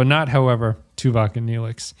Quark. But not, however, Tuvok and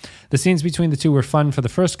Neelix. The scenes between the two were fun for the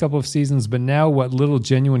first couple of seasons, but now what little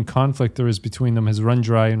genuine conflict there is between them has run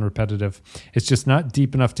dry and repetitive. It's just not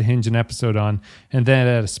deep enough to hinge an episode on. And then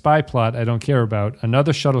at a spy plot I don't care about,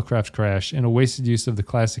 another shuttlecraft crash, and a wasted use of the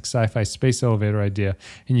classic sci-fi space elevator idea,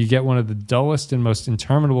 and you get one of the dullest and most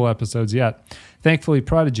interminable episodes yet. Thankfully,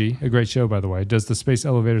 Prodigy, a great show by the way, does the space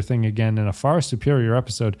elevator thing again in a far superior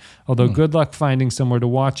episode, although good luck finding somewhere to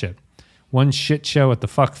watch it. One shit show at the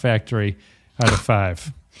Fuck Factory out of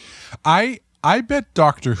 5. I bet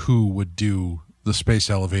Doctor Who would do the space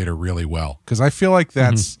elevator really well, because I feel like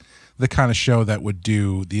that's the kind of show that would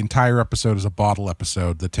do the entire episode as a bottle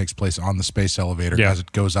episode that takes place on the space elevator as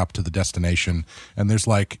it goes up to the destination, and there's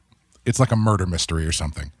it's like a murder mystery or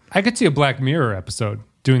something. I could see a Black Mirror episode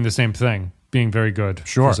doing the same thing, being very good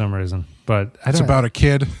for some reason. But it's about a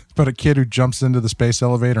kid who jumps into the space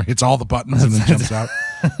elevator, hits all the buttons, and then jumps out.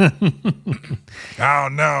 Oh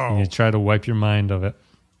no! And you try to wipe your mind of it.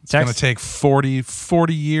 It's going to take 40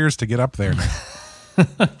 years to get up there now.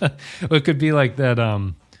 Well, it could be like that.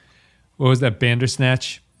 What was that,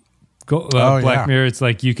 Bandersnatch? Black Mirror. It's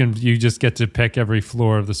like you just get to pick every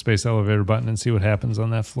floor of the space elevator button and see what happens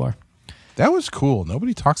on that floor. That was cool.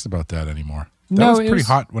 Nobody talks about that anymore. That was pretty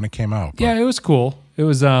hot when it came out. But. Yeah, it was cool. It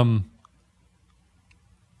was.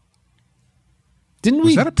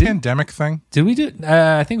 Was that a pandemic thing? Did we do?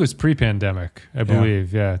 I think it was pre-pandemic. I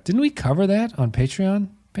believe. Yeah. Didn't we cover that on Patreon,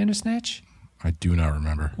 Bandersnatch? I do not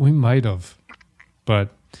remember. We might have, but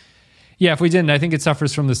yeah, if we didn't, I think it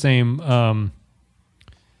suffers from the same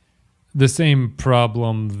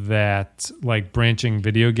problem that like branching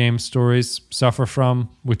video game stories suffer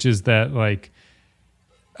from, which is that like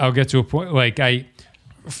I'll get to a point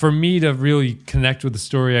for me to really connect with the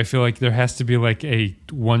story, I feel like there has to be like a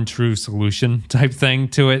one true solution type thing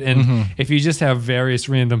to it. And if you just have various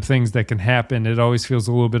random things that can happen, it always feels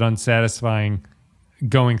a little bit unsatisfying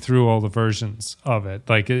going through all the versions of it.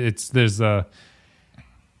 Like video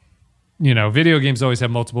games always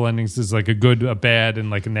have multiple endings. There's like a good, a bad,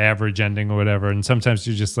 and like an average ending or whatever. And sometimes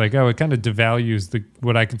you're just like, oh, it kind of devalues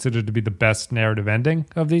what I consider to be the best narrative ending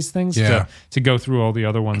of these things to go through all the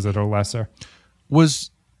other ones that are lesser.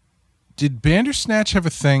 Did Bandersnatch have a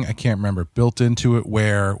thing, I can't remember, built into it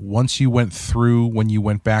where once you went through, when you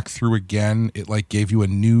went back through again, it like gave you a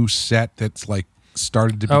new set that's like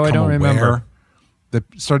started to become aware? Remember. That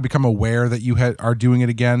started to become aware that you are doing it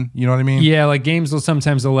again? You know what I mean? Yeah, like games will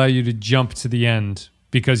sometimes allow you to jump to the end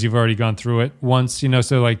because you've already gone through it once, so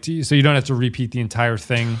you don't have to repeat the entire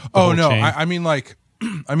thing. Oh, no. I mean like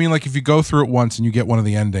I mean, like if you go through it once and you get one of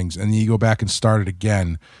the endings, and then you go back and start it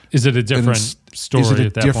again, is it a different story? Is it a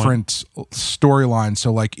at that different storyline?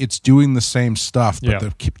 So like it's doing the same stuff, but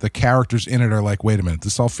the characters in it are like, wait a minute,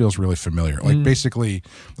 this all feels really familiar. Like basically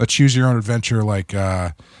a choose your own adventure, like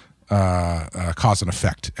cause and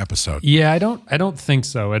effect episode. Yeah, I don't think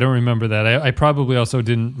so. I don't remember that. I probably also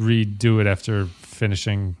didn't redo it after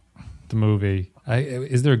finishing the movie.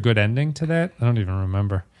 Is there a good ending to that? I don't even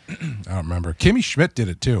remember. I don't remember. Kimmy Schmidt did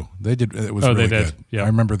it too. They did. It was really good. Yeah. I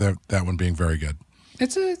remember that one being very good.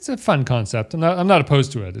 It's a fun concept. I'm not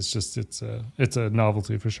opposed to it. It's just it's a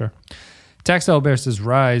novelty for sure. Taxel Bear says,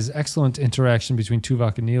 Rise, excellent interaction between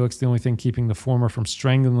Tuvok and Neelix. The only thing keeping the former from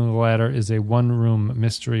strangling the latter is a one-room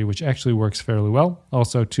mystery, which actually works fairly well.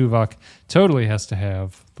 Also, Tuvok totally has to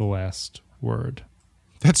have the last word.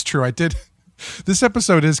 That's true. I did. This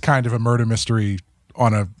episode is kind of a murder mystery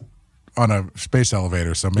on a space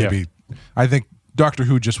elevator, so maybe I think Doctor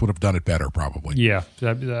Who just would have done it better, probably. Yeah,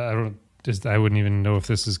 I wouldn't even know if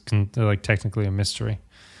this is like technically a mystery.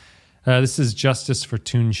 This is Justice for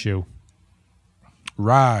Toonshoe.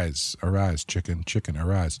 Rise, arise, chicken,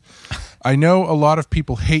 arise. I know a lot of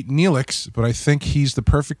people hate Neelix, but I think he's the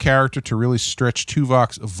perfect character to really stretch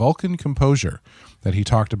Tuvok's Vulcan composure that he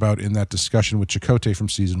talked about in that discussion with Chakotay from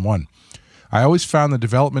season 1. I always found the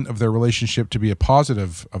development of their relationship to be a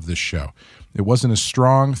positive of this show. It wasn't as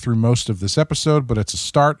strong through most of this episode, but it's a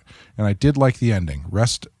start, and I did like the ending.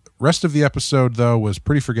 Rest of the episode, though, was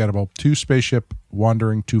pretty forgettable. 2 spaceship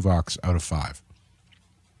wandering Tuvoks out of 5.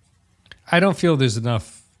 I don't feel there's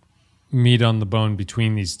enough meat on the bone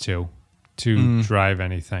between these two to drive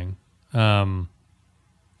anything. To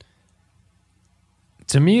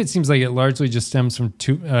me, it seems like it largely just stems from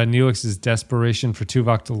Neelix's desperation for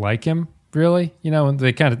Tuvok to like him. Really, and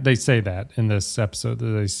they say that in this episode that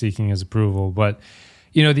they're seeking his approval. But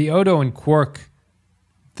the Odo and Quark,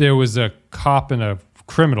 there was a cop and a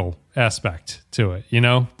criminal aspect to it.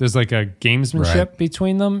 There's like a gamesmanship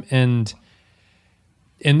between them, and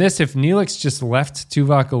in this, if Neelix just left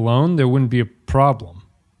Tuvok alone, there wouldn't be a problem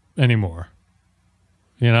anymore.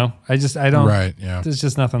 I don't. Right. Yeah. There's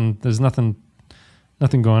just nothing. There's nothing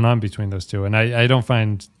going on between those two, and I don't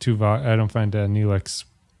find Tuvok. I don't find Neelix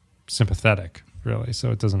sympathetic, really.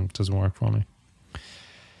 So it doesn't work for me.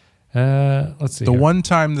 Let's see. The one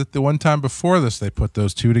time before this, they put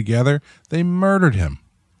those two together, they murdered him.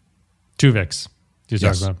 Tuvix. You're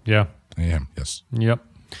talking about? Yeah. I am. Yes. Yep.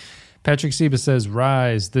 Patrick Seba says,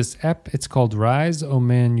 Rise. This it's called Rise, Oh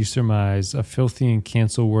Man, You Surmise, a filthy and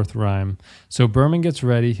cancel-worth rhyme. So Berman gets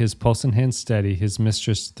ready, his pulse and hand steady, his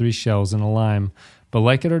mistress 3 shells and a lime. But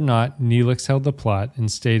like it or not, Neelix held the plot and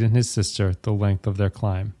stayed in his sister the length of their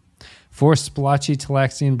climb. 4 splotchy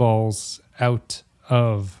Talaxian balls out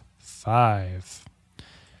of 5.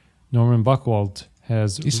 Norman Buckwald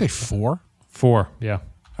has... Did you say 4? 4, yeah.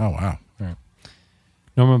 Oh, wow. All right.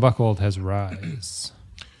 Norman Buckwald has Rise.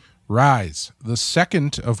 Rise, the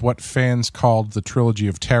second of what fans called the Trilogy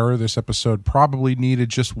of Terror. This episode probably needed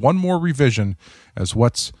just one more revision, as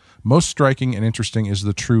what's most striking and interesting is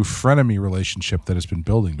the true frenemy relationship that has been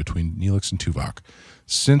building between Neelix and Tuvok.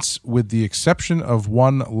 Since, with the exception of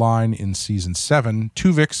one line in Season 7,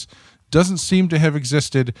 Tuvix doesn't seem to have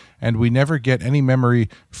existed, and we never get any memory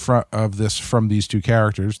of this from these two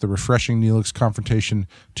characters. The refreshing Neelix confrontation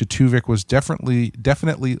to Tuvok was definitely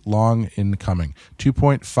long in coming.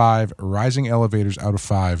 2.5 rising elevators out of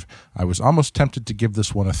 5. I was almost tempted to give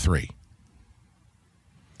this one a 3.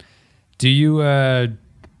 Did you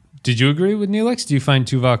agree with Neelix? Do you find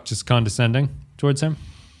Tuvok just condescending towards him?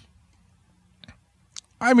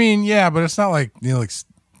 I mean, yeah, but it's not like Neelix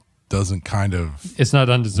doesn't kind of... It's not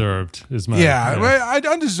undeserved, is my... Yeah,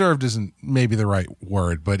 undeserved isn't maybe the right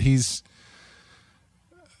word, but he's...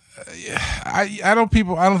 I don't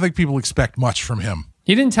think people expect much from him.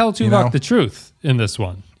 He didn't tell Tuvok the truth in this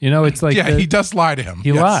one. It's like... Yeah, he does lie to him.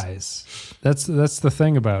 He lies. That's the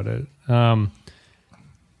thing about it.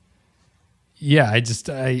 Yeah,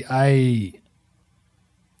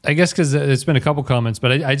 I guess because it's been a couple comments,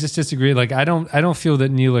 but I just disagree. Like, I don't feel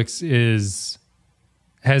that Neelix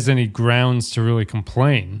has any grounds to really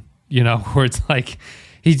complain. Where it's like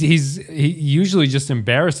he usually just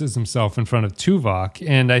embarrasses himself in front of Tuvok,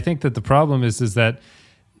 and I think that the problem is that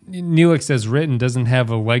Neelix, as written, doesn't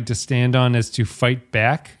have a leg to stand on as to fight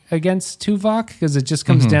back against Tuvok, because it just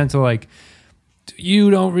comes down to like,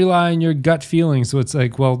 you don't rely on your gut feelings. So it's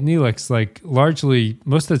like, well, Neelix, like, largely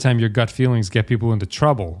most of the time your gut feelings get people into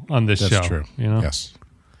trouble on this show. That's true. Yes.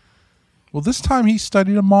 Well, this time he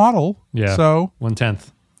studied a model. Yeah. So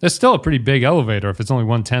 1/10. It's still a pretty big elevator if it's only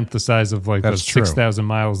 1/10 the size of like the 6,000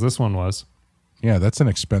 miles this one was. Yeah, that's an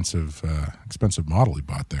expensive model he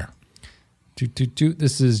bought there.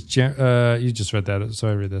 This is you just read that, so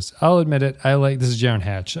I read this. I'll admit it. This is Jaron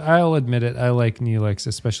Hatch. I'll admit it. I like Neelix,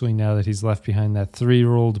 especially now that he's left behind that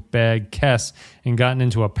 3-year-old bag Kess and gotten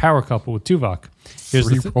into a power couple with Tuvok.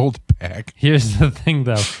 3-year-old bag. Here's the thing,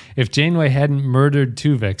 though. If Janeway hadn't murdered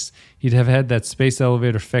Tuvix, he'd have had that space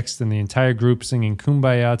elevator fixed and the entire group singing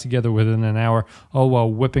Kumbaya together within an hour, all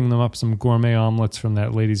while whipping them up some gourmet omelets from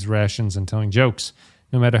that lady's rations and telling jokes.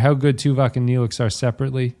 No matter how good Tuvok and Neelix are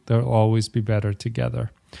separately, they'll always be better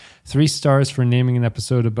together. 3 stars for naming an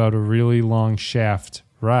episode about a really long shaft.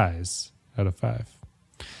 Rise out of 5.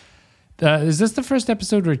 Is this the first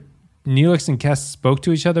episode where Neelix and Kess spoke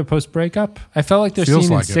to each other post-breakup? I felt like their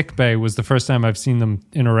scene in sickbay was the first time I've seen them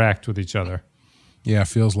interact with each other. Yeah,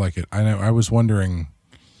 feels like it. I know. I was wondering.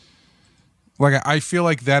 Like, I feel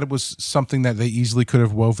like that was something that they easily could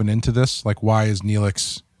have woven into this. Like, why is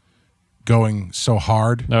Neelix going so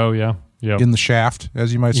hard? Oh, yeah. Yep. In the shaft,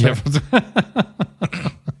 as you might say.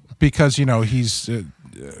 Yep. Because, he's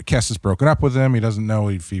Kess has broken up with him. He doesn't know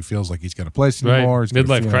if he feels like he's got a place anymore. Right.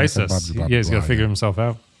 Midlife crisis. He's got to figure himself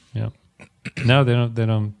out. Yeah. No, they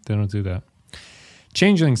don't do that.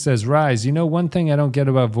 Changeling says, Rise, one thing I don't get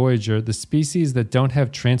about Voyager, the species that don't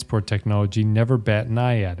have transport technology never bat an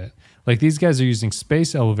eye at it. Like, these guys are using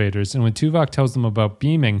space elevators, and when Tuvok tells them about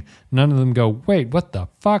beaming, none of them go, wait, what the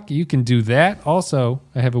fuck? You can do that? Also,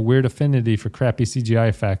 I have a weird affinity for crappy CGI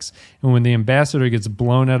effects, and when the ambassador gets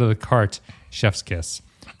blown out of the cart, chef's kiss.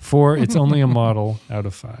 4, it's only a model out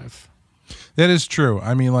of 5. That is true.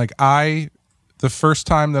 I mean, like, the first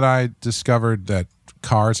time that I discovered that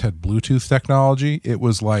cars had Bluetooth technology, it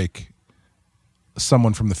was like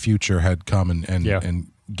someone from the future had come and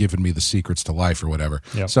given me the secrets to life or whatever.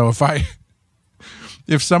 Yep. So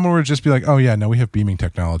if someone were to just be like, oh yeah, no, we have beaming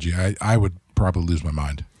technology, I would probably lose my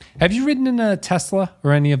mind. Have you ridden in a Tesla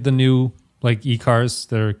or any of the new like e-cars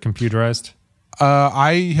that are computerized?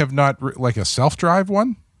 I have not, like a self-drive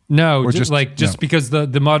one. No, just because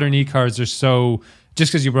the modern e-cars are so.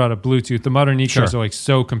 Just because you brought up Bluetooth, the modern e-cars are like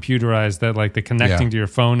so computerized that like the connecting to your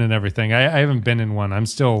phone and everything. I haven't been in one. I'm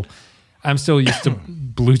still used to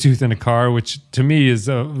Bluetooth in a car, which to me is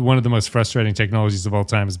one of the most frustrating technologies of all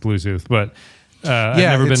time is Bluetooth. But I've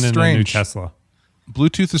never been in a new Tesla.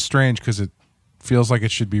 Bluetooth is strange because it feels like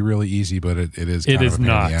it should be really easy, but it is. It is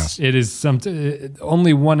not. It is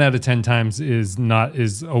only 1 out of 10 times is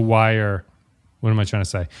a wire. What am I trying to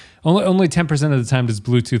say? Only 10% of the time does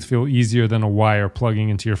Bluetooth feel easier than a wire plugging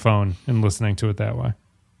into your phone and listening to it that way.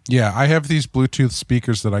 Yeah, I have these Bluetooth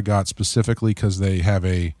speakers that I got specifically because they have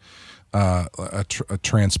a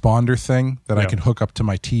transponder thing that I can hook up to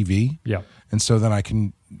my TV. Yeah, and so then I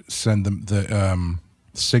can send the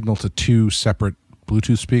signal to 2 separate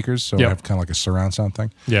Bluetooth speakers, so I have kind of like a surround sound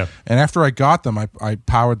thing. Yeah. And after I got them, I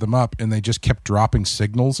powered them up, and they just kept dropping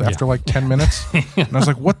signals after like 10 minutes. And I was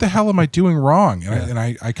like, what the hell am I doing wrong? And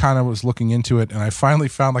I kind of was looking into it, and I finally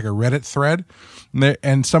found like a Reddit thread,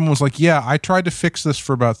 and someone was like, yeah, I tried to fix this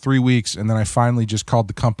for about 3 weeks, and then I finally just called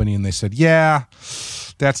the company, and they said, yeah,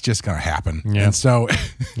 that's just going to happen. Yeah. And so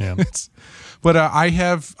but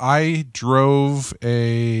I drove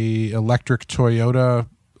a electric Toyota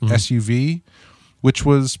SUV, which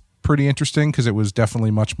was pretty interesting because it was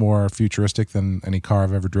definitely much more futuristic than any car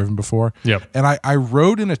I've ever driven before. Yep. And I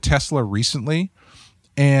rode in a Tesla recently,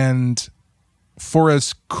 and for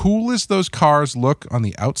as cool as those cars look on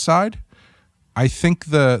the outside, I think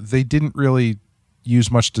they didn't really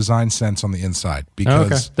use much design sense on the inside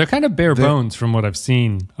because they're kind of bare bones from what I've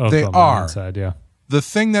seen of them on the inside. Yeah. The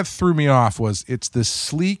thing that threw me off was it's this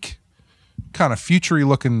sleek, kind of futury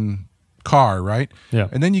looking car, right? Yeah.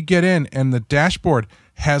 And then you get in, and the dashboard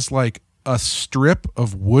has like a strip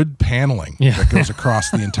of wood paneling that goes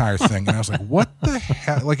across the entire thing. And I was like, what the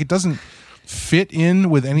hell? Like, it doesn't fit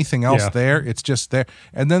in with anything else there. It's just there.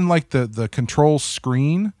 And then like the control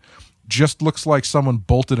screen just looks like someone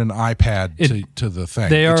bolted an iPad to the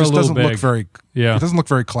thing. It just doesn't big. Look very it doesn't look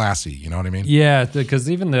very classy, you know what I mean? Yeah, because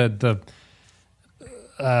even the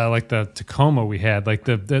like the Tacoma we had, like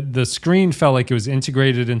the screen felt like it was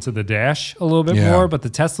integrated into the dash a little bit more, but the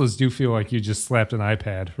Teslas do feel like you just slapped an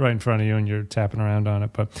iPad right in front of you and you're tapping around on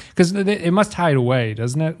it. But because it must hide away,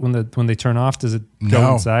 doesn't it? When they turn off, does it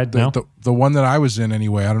go inside? No, the one that I was in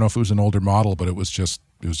anyway. I don't know if it was an older model, but it was just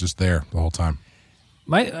there the whole time.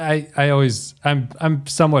 I'm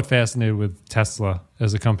somewhat fascinated with Tesla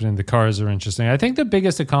as a company. The cars are interesting. I think the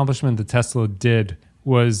biggest accomplishment that Tesla did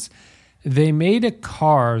was they made a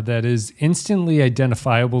car that is instantly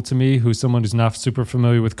identifiable to me, who's someone who's not super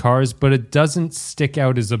familiar with cars, but it doesn't stick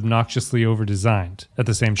out as obnoxiously over-designed at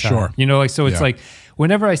the same time. Sure. You know, like, so it's Yeah. like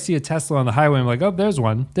whenever I see a Tesla on the highway, I'm like, oh, there's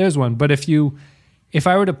one. But if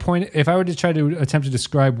I were to try to attempt to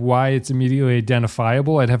describe why it's immediately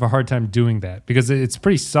identifiable, I'd have a hard time doing that because it's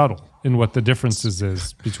pretty subtle in what the differences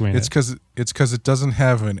is between It's it. because it doesn't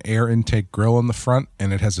have an air intake grill in the front,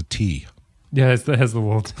 and it has a T. Yeah, it has the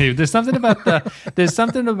wool too. There's something about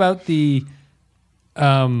the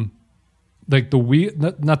like the wheel,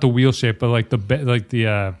 not the wheel shape, but like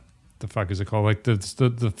the fuck is it called? Like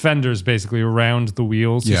the fenders basically around the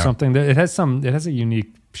wheels or Yeah. something. It has a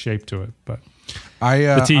unique shape to it, but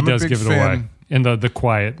the T I'm a does big give it fan. away. And the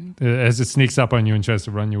quiet as it sneaks up on you and tries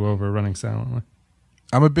to run you over, running silently.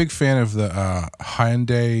 I'm a big fan of the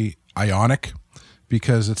Hyundai Ioniq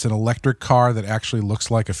because it's an electric car that actually looks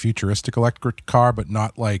like a futuristic electric car, but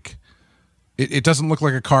not like it doesn't look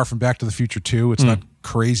like a car from Back to the Future 2. It's not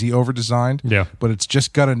crazy over designed, Yeah. but it's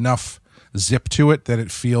just got enough zip to it that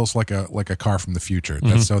it feels like a car from the future.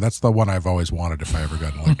 So that's the one I've always wanted if I ever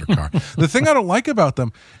got an electric car. The thing I don't like about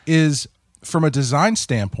them is from a design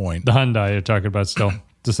standpoint, The Hyundai you're talking about still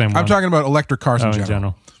the same one. I'm talking about electric cars in in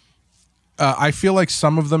general. I feel like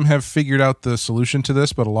some of them have figured out the solution to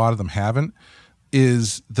this, but a lot of them haven't,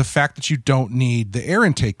 is the fact that you don't need the air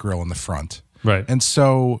intake grill in the front. Right. And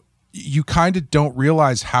so you kind of don't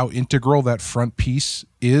realize how integral that front piece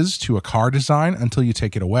is to a car design until you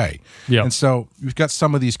take it away. Yeah. And so you've got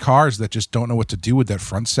some of these cars that just don't know what to do with that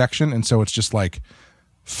front section. And so it's just like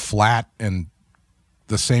flat and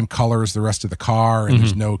the same color as the rest of the car, and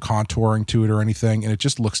there's no contouring to it or anything. And it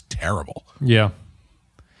just looks terrible. Yeah.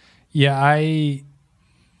 Yeah, I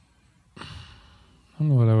don't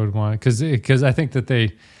know what I would want because I think that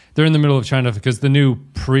they're in the middle of trying to, because the new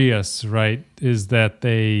Prius, right, is that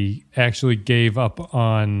they actually gave up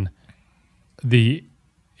on the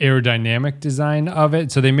aerodynamic design of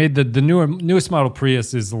it. So they made the newest model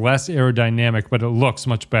Prius is less aerodynamic, but it looks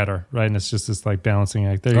much better, right? And it's just this like balancing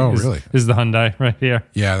act. Really? This is the Hyundai right here.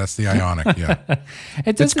 Yeah, that's the Ioniq. Yeah.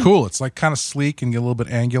 It's doesn't- cool. It's like kind of sleek and get a little bit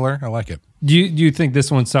angular. I like it. Do you think this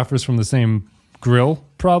one suffers from the same grill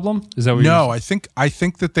problem? Is that what No, I think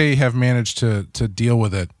that they have managed to deal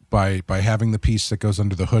with it by having the piece that goes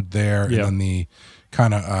under the hood there, Yeah. and then the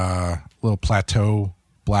kind of little plateau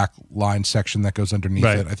black line section that goes underneath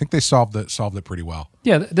Right. it. I think they solved it pretty well.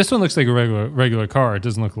 Yeah, this one looks like a regular car. It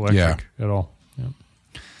doesn't look electric at all.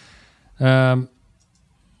 Yeah.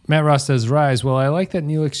 Matt Ross says, Rise, well, I like that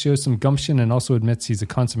Neelix shows some gumption and also admits he's a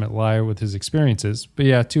consummate liar with his experiences. But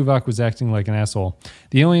yeah, Tuvok was acting like an asshole.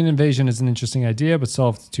 The alien invasion is an interesting idea, but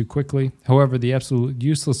solved too quickly. However, the absolute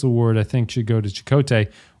useless award, I think, should go to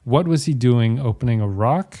Chakotay. What was he doing opening a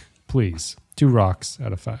rock? Please. 2 rocks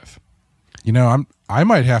out of 5. You know, I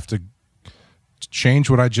might have to change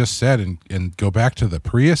what I just said and go back to the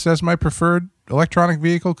Prius as my preferred electronic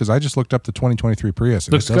vehicle, because I just looked up the 2023 Prius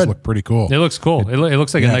and Looks it does good. look pretty cool. It looks cool. It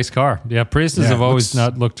looks like a nice car. Yeah, Priuses Yeah, have it always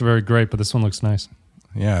looks- not looked very great, but this one looks nice.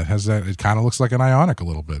 Yeah, it has that. It kind of looks like an Ioniq a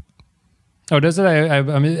little bit. Oh, does it? I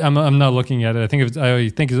mean, I'm not looking at it. I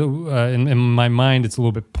think in my mind it's a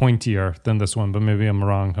little bit pointier than this one, but maybe I'm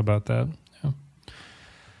wrong about that. Yeah.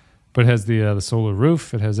 But it has the solar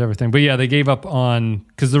roof. It has everything. But yeah, they gave up on,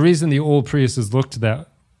 because the reason the old Priuses looked that.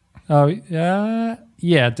 Oh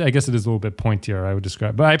yeah, I guess it is a little bit pointier. I would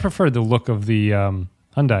describe, but I prefer the look of the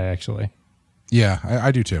Hyundai actually. Yeah,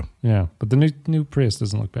 I do too. Yeah, but the new Prius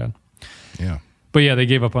doesn't look bad. Yeah. But yeah, they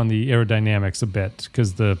gave up on the aerodynamics a bit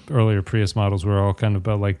because the earlier Prius models were all kind of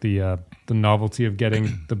about like the novelty of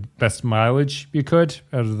getting the best mileage you could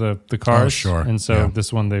out of the cars. Oh, sure. And so Yeah.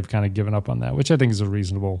 this one, they've kind of given up on that, which I think is a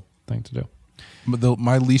reasonable thing to do. But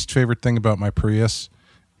my least favorite thing about my Prius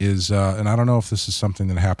is, and I don't know if this is something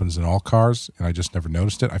that happens in all cars, and I just never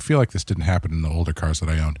noticed it. I feel like this didn't happen in the older cars that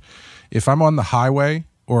I owned. If I'm on the highway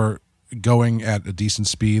or going at a decent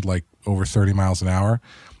speed, like over 30 miles an hour,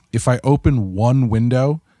 if I open one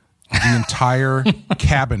window, the entire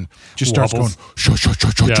cabin just starts Wobbles. going shoo, shoo, shoo,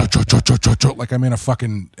 shoo, shoo, shoo, shoo, shoo, shoo, like I'm in a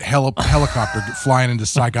fucking helicopter flying into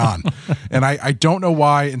Saigon. And I don't know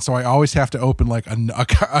why, and so I always have to open like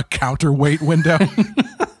a counterweight window.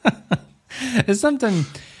 It's something,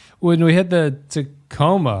 when we hit the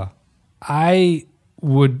Tacoma, I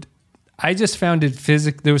just found it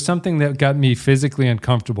there was something that got me physically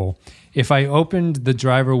uncomfortable. If I opened the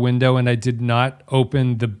driver window and I did not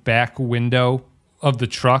open the back window of the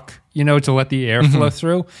truck, to let the air flow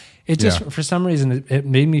through, it just, for some reason, it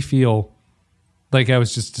made me feel like I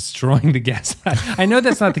was just destroying the gas. I know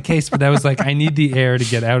that's not the case, but I was like, I need the air to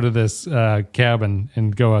get out of this cabin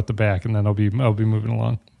and go out the back, and then I'll be moving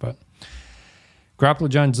along. But Grappler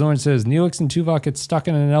John Zorn says Neelix and Tuvok get stuck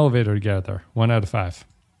in an elevator together. 1 out of 5.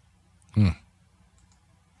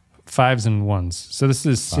 5s and 1s. So this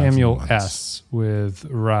is Samuel S. with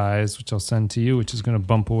Rise, which I'll send to you, which is going to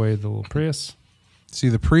bump away the little Prius. See,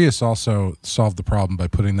 the Prius also solved the problem by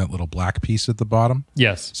putting that little black piece at the bottom.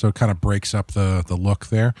 Yes. So it kind of breaks up the look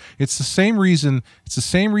there. It's the same reason. It's the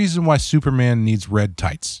same reason why Superman needs red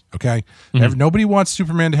tights. Okay, nobody wants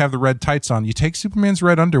Superman to have the red tights on. You take Superman's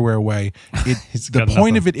red underwear away. The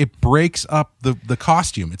point of it breaks up the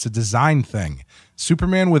costume. It's a design thing.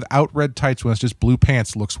 Superman without red tights when it's just blue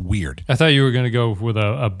pants looks weird. I thought you were going to go with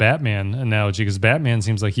a Batman analogy because Batman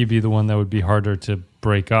seems like he'd be the one that would be harder to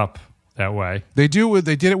break up that way. They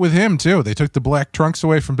did it with him too. They took the black trunks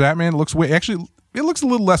away from Batman. It looks weird. Actually, it looks a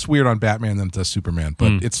little less weird on Batman than it does Superman,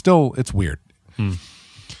 but it's weird.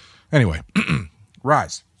 Anyway,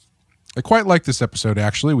 Rise. I quite like this episode,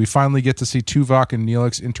 actually. We finally get to see Tuvok and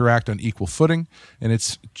Neelix interact on equal footing, and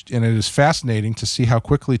it is fascinating to see how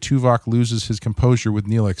quickly Tuvok loses his composure with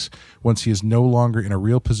Neelix once he is no longer in a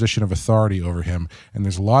real position of authority over him, and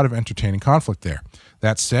there's a lot of entertaining conflict there.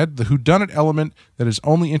 That said, the whodunit element that is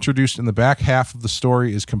only introduced in the back half of the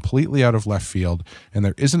story is completely out of left field, and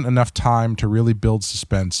there isn't enough time to really build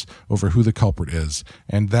suspense over who the culprit is.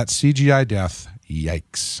 And that CGI death,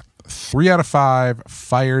 yikes. 3 out of 5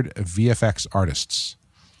 fired VFX artists.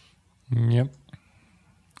 Yep.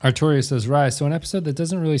 Artorius says, Rise, so an episode that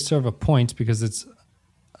doesn't really serve a point because it's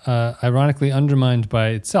ironically undermined by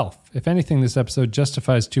itself. If anything, this episode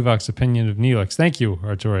justifies Tuvok's opinion of Neelix. Thank you,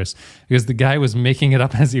 Artorius, because the guy was making it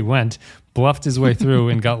up as he went, bluffed his way through,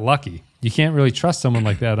 and got lucky. You can't really trust someone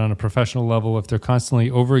like that on a professional level if they're constantly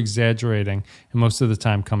over-exaggerating and most of the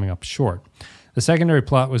time coming up short. The secondary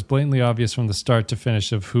plot was blatantly obvious from the start to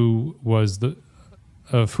finish of who was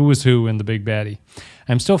who in the big baddie.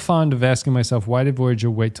 I'm still fond of asking myself, why did Voyager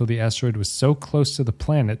wait till the asteroid was so close to the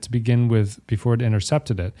planet to begin with before it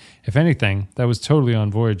intercepted it? If anything, that was totally on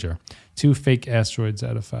Voyager. 2 fake asteroids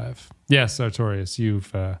out of 5. Yes, Artorius, you've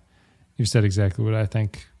said exactly what I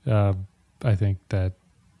think. I think that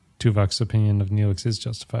Tuvok's opinion of Neelix is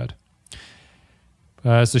justified.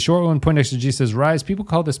 It's a short one. Poindexter says, Rise, people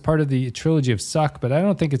call this part of the trilogy of suck, but I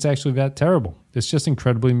don't think it's actually that terrible. It's just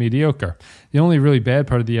incredibly mediocre. The only really bad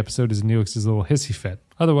part of the episode is Neelix's little hissy fit.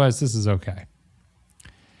 Otherwise, this is okay.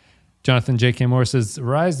 Jonathan J.K. Moore says,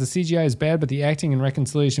 Rise, the CGI is bad, but the acting and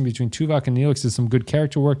reconciliation between Tuvok and Neelix is some good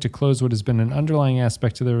character work to close what has been an underlying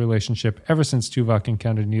aspect to their relationship ever since Tuvok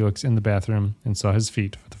encountered Neelix in the bathroom and saw his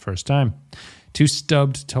feet for the first time. 2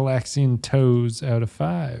 stubbed Talaxian toes out of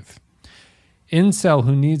 5. Incel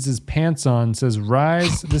who needs his pants on says,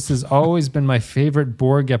 Rise, this has always been my favorite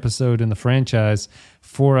Borg episode in the franchise.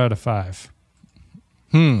 4 out of 5.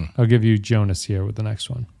 I'll give you Jonas here with the next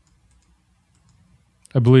one.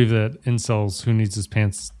 I believe that Incels who needs his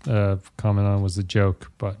pants comment on was a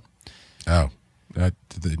joke, but... Oh, did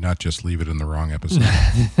they not just leave it in the wrong episode?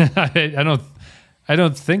 I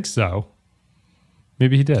don't think so.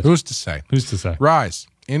 Maybe he did. Who's to say? Rise.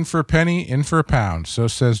 In for a penny, in for a pound. So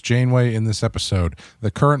says Janeway in this episode,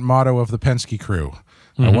 the current motto of the Penske crew.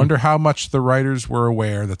 I wonder how much the writers were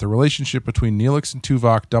aware that the relationship between Neelix and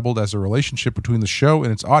Tuvok doubled as a relationship between the show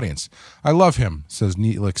and its audience. I love him, says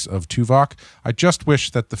Neelix of Tuvok. I just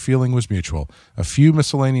wish that the feeling was mutual. A few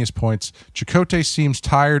miscellaneous points. Chakotay seems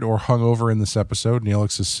tired or hungover in this episode.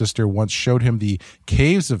 Neelix's sister once showed him the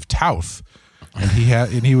Caves of Tauth, and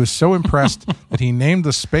he was so impressed that he named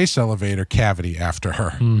the space elevator cavity after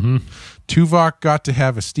her. Tuvok got to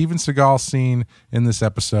have a Steven Seagal scene in this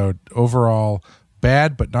episode. Overall,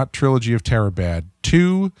 bad, but not trilogy of terror bad.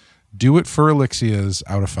 2 do it for Elixias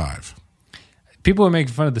out of 5. People are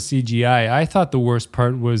making fun of the CGI. I thought the worst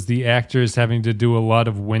part was the actors having to do a lot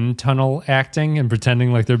of wind tunnel acting and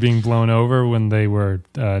pretending like they're being blown over when they were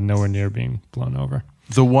nowhere near being blown over.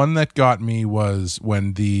 The one that got me was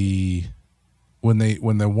when the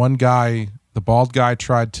one guy, the bald guy,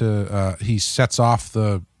 tried to he sets off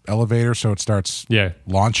the elevator so it starts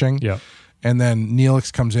launching. Yeah. And then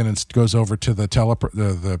Neelix comes in and goes over to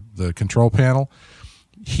the the control panel.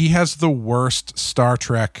 He has the worst Star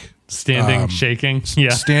Trek standing shaking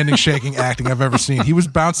acting I've ever seen. He was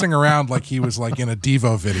bouncing around like he was like in a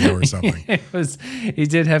Devo video or something. He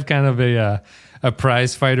did have kind of a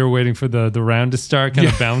prize fighter waiting for the round to start, kind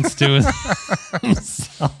of bounce to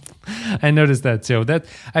himself. I noticed that too. That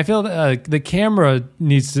I feel the camera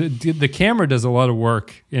does a lot of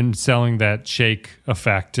work in selling that shake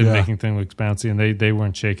effect and making things look bouncy, and they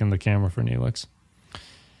weren't shaking the camera for Neelix.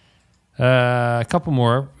 A couple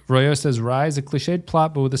more. Royo says, Rise, a cliched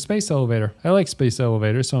plot, but with a space elevator. I like space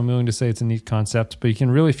elevators, so I'm willing to say it's a neat concept, but you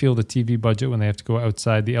can really feel the TV budget when they have to go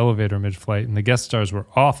outside the elevator mid-flight, and the guest stars were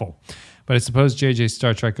awful. But I suppose JJ's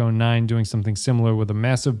Star Trek 09 doing something similar with a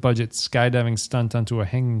massive budget skydiving stunt onto a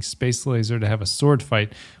hanging space laser to have a sword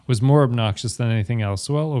fight was more obnoxious than anything else,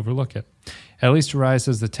 so I'll overlook it. At least Rise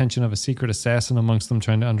has the tension of a secret assassin amongst them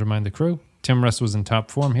trying to undermine the crew. Tim Russ was in top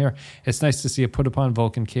form here. It's nice to see a put-upon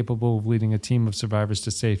Vulcan capable of leading a team of survivors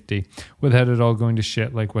to safety without it all going to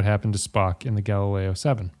shit like what happened to Spock in the Galileo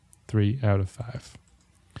 7. 3 out of 5.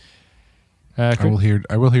 I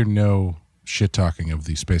will hear no shit-talking of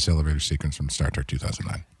the space elevator sequence from Star Trek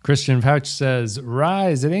 2009. Christian Pouch says,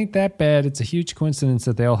 Rise, it ain't that bad. It's a huge coincidence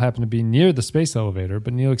that they all happen to be near the space elevator,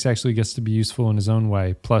 but Neelix actually gets to be useful in his own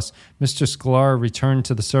way. Plus, Mr. Sklar return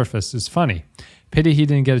to the surface is funny. Pity he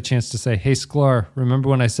didn't get a chance to say, hey, Sklar, remember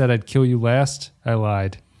when I said I'd kill you last? I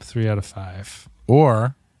lied. 3 out of 5.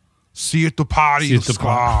 Or, see you at the party,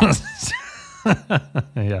 Sklar.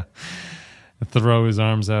 Yeah. Throw his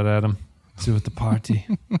arms out at him. See you at the party.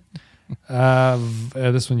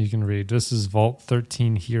 This one you can read. This is Vault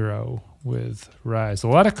 13 Hero with Rise. A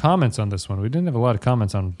lot of comments on this one. We didn't have a lot of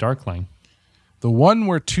comments on Darkling. The one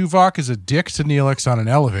where Tuvok is a dick to Neelix on an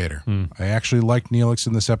elevator. I actually liked Neelix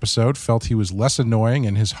in this episode, felt he was less annoying,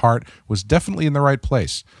 and his heart was definitely in the right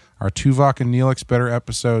place. Are Tuvok and Neelix better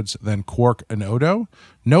episodes than Quark and Odo?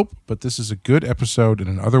 Nope, but this is a good episode in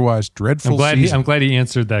an otherwise dreadful season. I'm glad he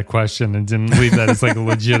answered that question and didn't leave that as like a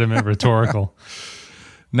legitimate rhetorical.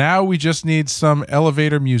 Now we just need some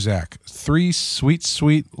elevator music. 3 sweet,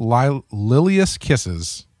 sweet Lilius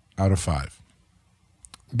kisses out of 5.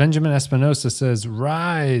 Benjamin Espinosa says,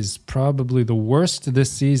 Rise, probably the worst this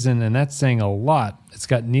season, and that's saying a lot. It's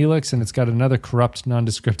got Neelix, and it's got another corrupt,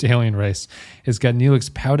 nondescript alien race. It's got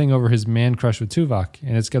Neelix pouting over his man crush with Tuvok,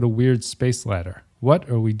 and it's got a weird space ladder. What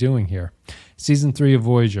are we doing here? Season 3 of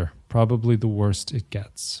Voyager, probably the worst it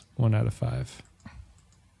gets. 1 out of 5.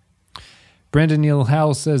 Brandon Neal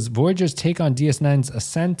Howell says, Voyager's take on DS9's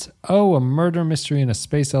Ascent. Oh, a murder mystery in a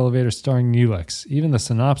space elevator starring Neelix. Even the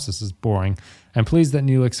synopsis is boring. I'm pleased that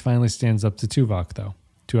Neelix finally stands up to Tuvok, though.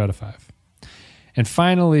 2 out of 5. And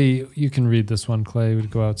finally, you can read this one, Clay.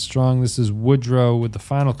 Would go out strong. This is Woodrow with the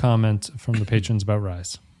final comment from the patrons about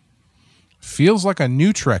Rise. Feels like a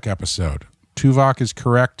new Trek episode. Tuvok is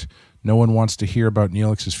correct. No one wants to hear about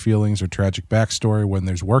Neelix's feelings or tragic backstory when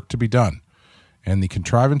there's work to be done. And the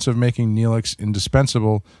contrivance of making Neelix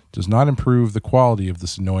indispensable does not improve the quality of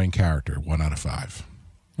this annoying character. 1 out of 5.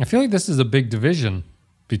 I feel like this is a big division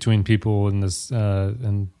between people in this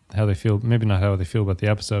and how they feel. Maybe not how they feel about the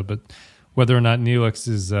episode, but whether or not Neelix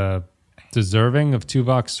is deserving of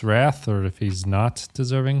Tuvok's wrath or if he's not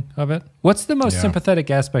deserving of it. What's the most sympathetic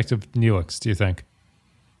aspect of Neelix, do you think?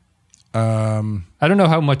 I don't know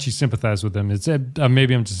how much you sympathize with him. It's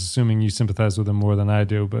maybe I'm just assuming you sympathize with him more than I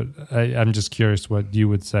do, but I'm just curious what you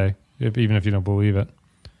would say, even if you don't believe it.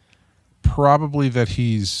 Probably that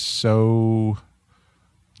he's so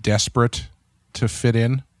desperate to fit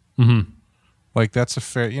in. Mm-hmm. Like that's a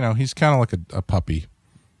fair, he's kind of like a puppy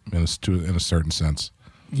in a certain sense.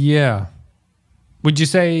 Yeah. Would you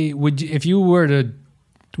say, if you were to,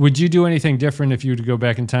 would you do anything different if you were to go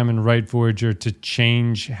back in time and write Voyager to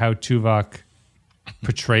change how Tuvok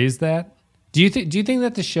portrays that? Do you think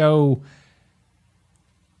that the show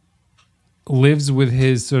lives with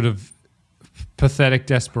his sort of pathetic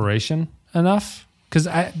desperation enough? Because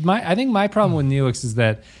I think my problem with Neelix is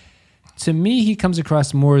that to me he comes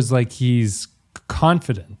across more as like he's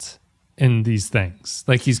confident in these things,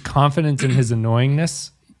 like he's confident in his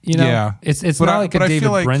annoyingness. Yeah, it's not like a David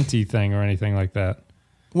Brenty thing or anything like that.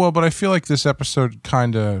 Well, but I feel like this episode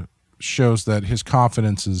kind of shows that his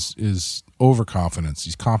confidence is overconfidence.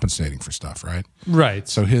 He's compensating for stuff, right? Right.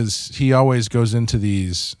 So he always goes into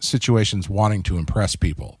these situations wanting to impress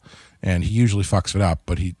people, and he usually fucks it up,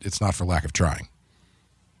 but it's not for lack of trying.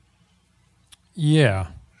 Yeah.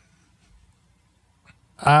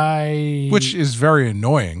 Which is very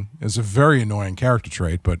annoying. It's a very annoying character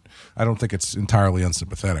trait, but I don't think it's entirely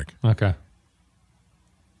unsympathetic. Okay.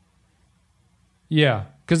 Yeah.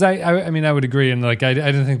 Because I mean, I would agree, and like I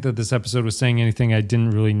didn't think that this episode was saying anything I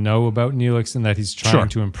didn't really know about Neelix, and that he's trying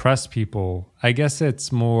to impress people. I guess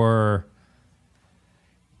it's more,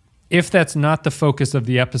 if that's not the focus of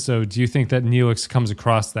the episode, do you think that Neelix comes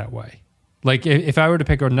across that way? Like, if I were to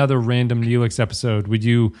pick another random Neelix episode,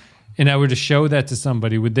 and I were to show that to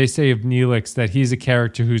somebody, would they say of Neelix that he's a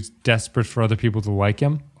character who's desperate for other people to like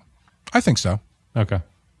him? I think so. Okay.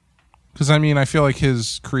 Because I mean, I feel like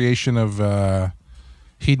his creation of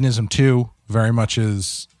Hedonism 2 very much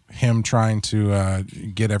is him trying to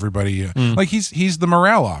get everybody like he's the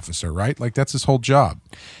morale officer, right? Like that's his whole job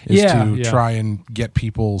is to try and get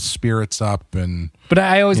people's spirits up and. But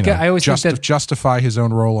I always justify his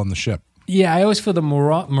own role on the ship. Yeah, I always feel the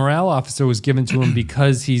morale officer was given to him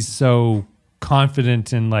because he's so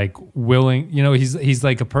confident and like willing. You know, he's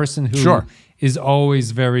like a person who is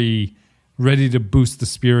always very ready to boost the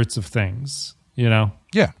spirits of things. You know.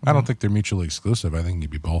 Yeah, I don't think they're mutually exclusive. I think he'd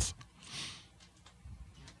be both.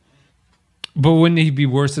 But wouldn't he be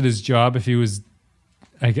worse at his job if he was?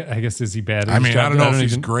 I guess is he bad at his job? I don't know if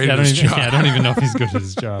he's great at his job. I don't even know if he's good at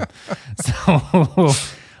his job. So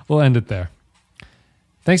we'll end it there.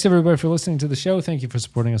 Thanks, everybody, for listening to the show. Thank you for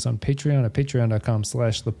supporting us on Patreon at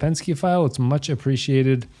patreon.com/Lipinski File. It's much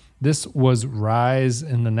appreciated. This was Rise,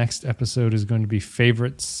 and the next episode is going to be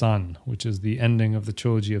Favorite Son, which is the ending of the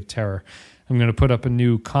Trilogy of Terror. I'm going to put up a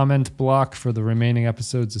new comment block for the remaining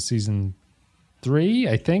episodes of Season 3,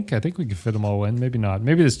 I think. I think we can fit them all in. Maybe not.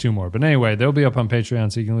 Maybe there's 2 more. But anyway, they'll be up on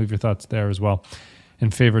Patreon, so you can leave your thoughts there as well.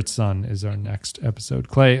 And Favorite Son is our next episode.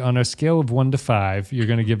 Clay, on a scale of 1 to 5, you're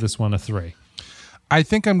going to give this one a 3. I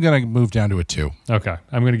think I'm going to move down to a 2. Okay.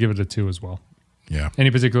 I'm going to give it a 2 as well. Yeah. Any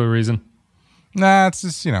particular reason? Nah, it's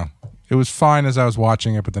just, it was fine as I was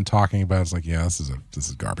watching it, but then talking about it, it's like, yeah, this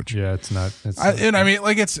is garbage. Yeah, it's not. It's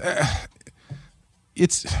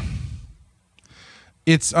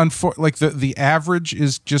like the average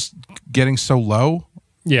is just getting so low.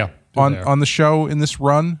 Yeah. On the show in this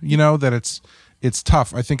run, that it's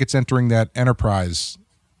tough. I think it's entering that Enterprise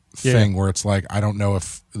thing where it's like, I don't know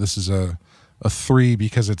if this is a 3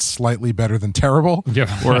 because it's slightly better than terrible,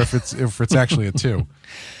 or if it's actually a 2.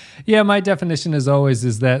 Yeah, my definition as always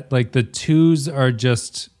is that like the 2s are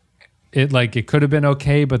just it could have been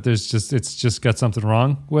okay, but it's just got something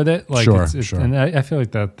wrong with it. Like sure. And I feel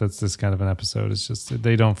like that's this kind of an episode. It's just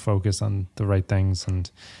they don't focus on the right things,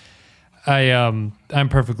 and I'm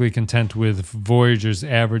perfectly content with Voyager's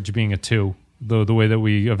average being a 2. Though the way that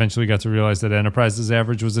we eventually got to realize that Enterprise's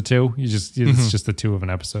average was a 2, it's just a 2 of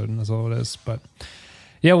an episode, and that's all it is. But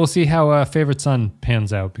yeah, we'll see how Favorite Son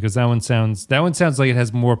pans out, because that one sounds like it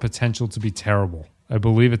has more potential to be terrible. I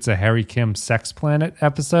believe it's a Harry Kim Sex Planet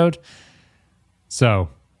episode. So,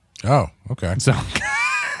 okay. So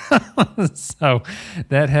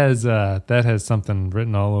that has something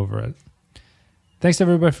written all over it. Thanks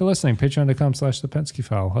everybody for listening. Patreon.com/Lipinski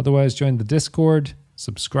File. Otherwise, join the Discord,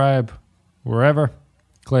 subscribe wherever.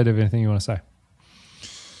 Clay, do you have anything you want to say?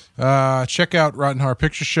 Check out Rotten Horror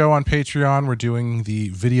Picture Show on Patreon. We're doing the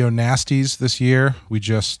Video Nasties this year. We're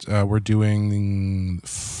doing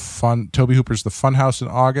Toby Hooper's The Funhouse in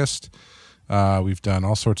August. We've done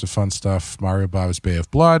all sorts of fun stuff. Mario Bava's Bay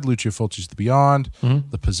of Blood, Lucio Fulci's The Beyond,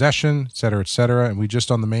 The Possession, et cetera, et cetera. And we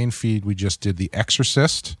just on the main feed, we just did The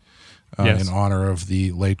Exorcist in honor of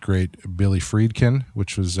the late, great Billy Friedkin,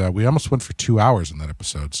 which was, we almost went for 2 hours in that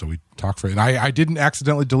episode. So we talked for it. And I didn't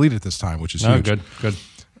accidentally delete it this time, which is huge. Good.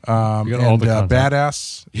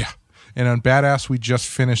 Badass. Yeah. And on Badass, we just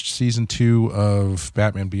finished season 2 of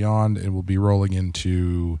Batman Beyond, and we'll be rolling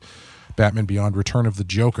into Batman Beyond Return of the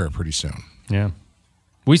Joker pretty soon. Yeah.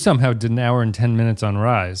 We somehow did an hour and 10 minutes on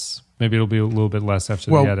Rise. Maybe it'll be a little bit less after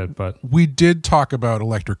the edit, but we did talk about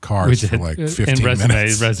electric cars for like 15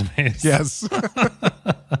 minutes. Resumes. Yes.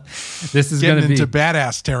 This is getting into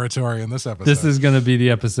badass territory in this episode. This is going to be the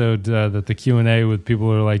episode that the Q&A with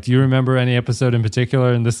people are like, do you remember any episode in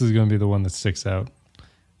particular? And this is going to be the one that sticks out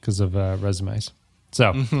because of resumes.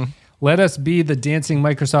 So let us be the dancing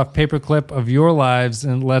Microsoft paperclip of your lives,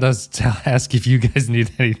 and let us ask if you guys need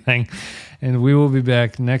anything. And we will be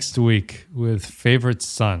back next week with Favorite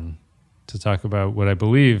Son to talk about what I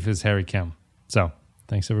believe is Harry Kim. So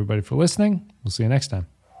thanks everybody for listening. We'll see you next time.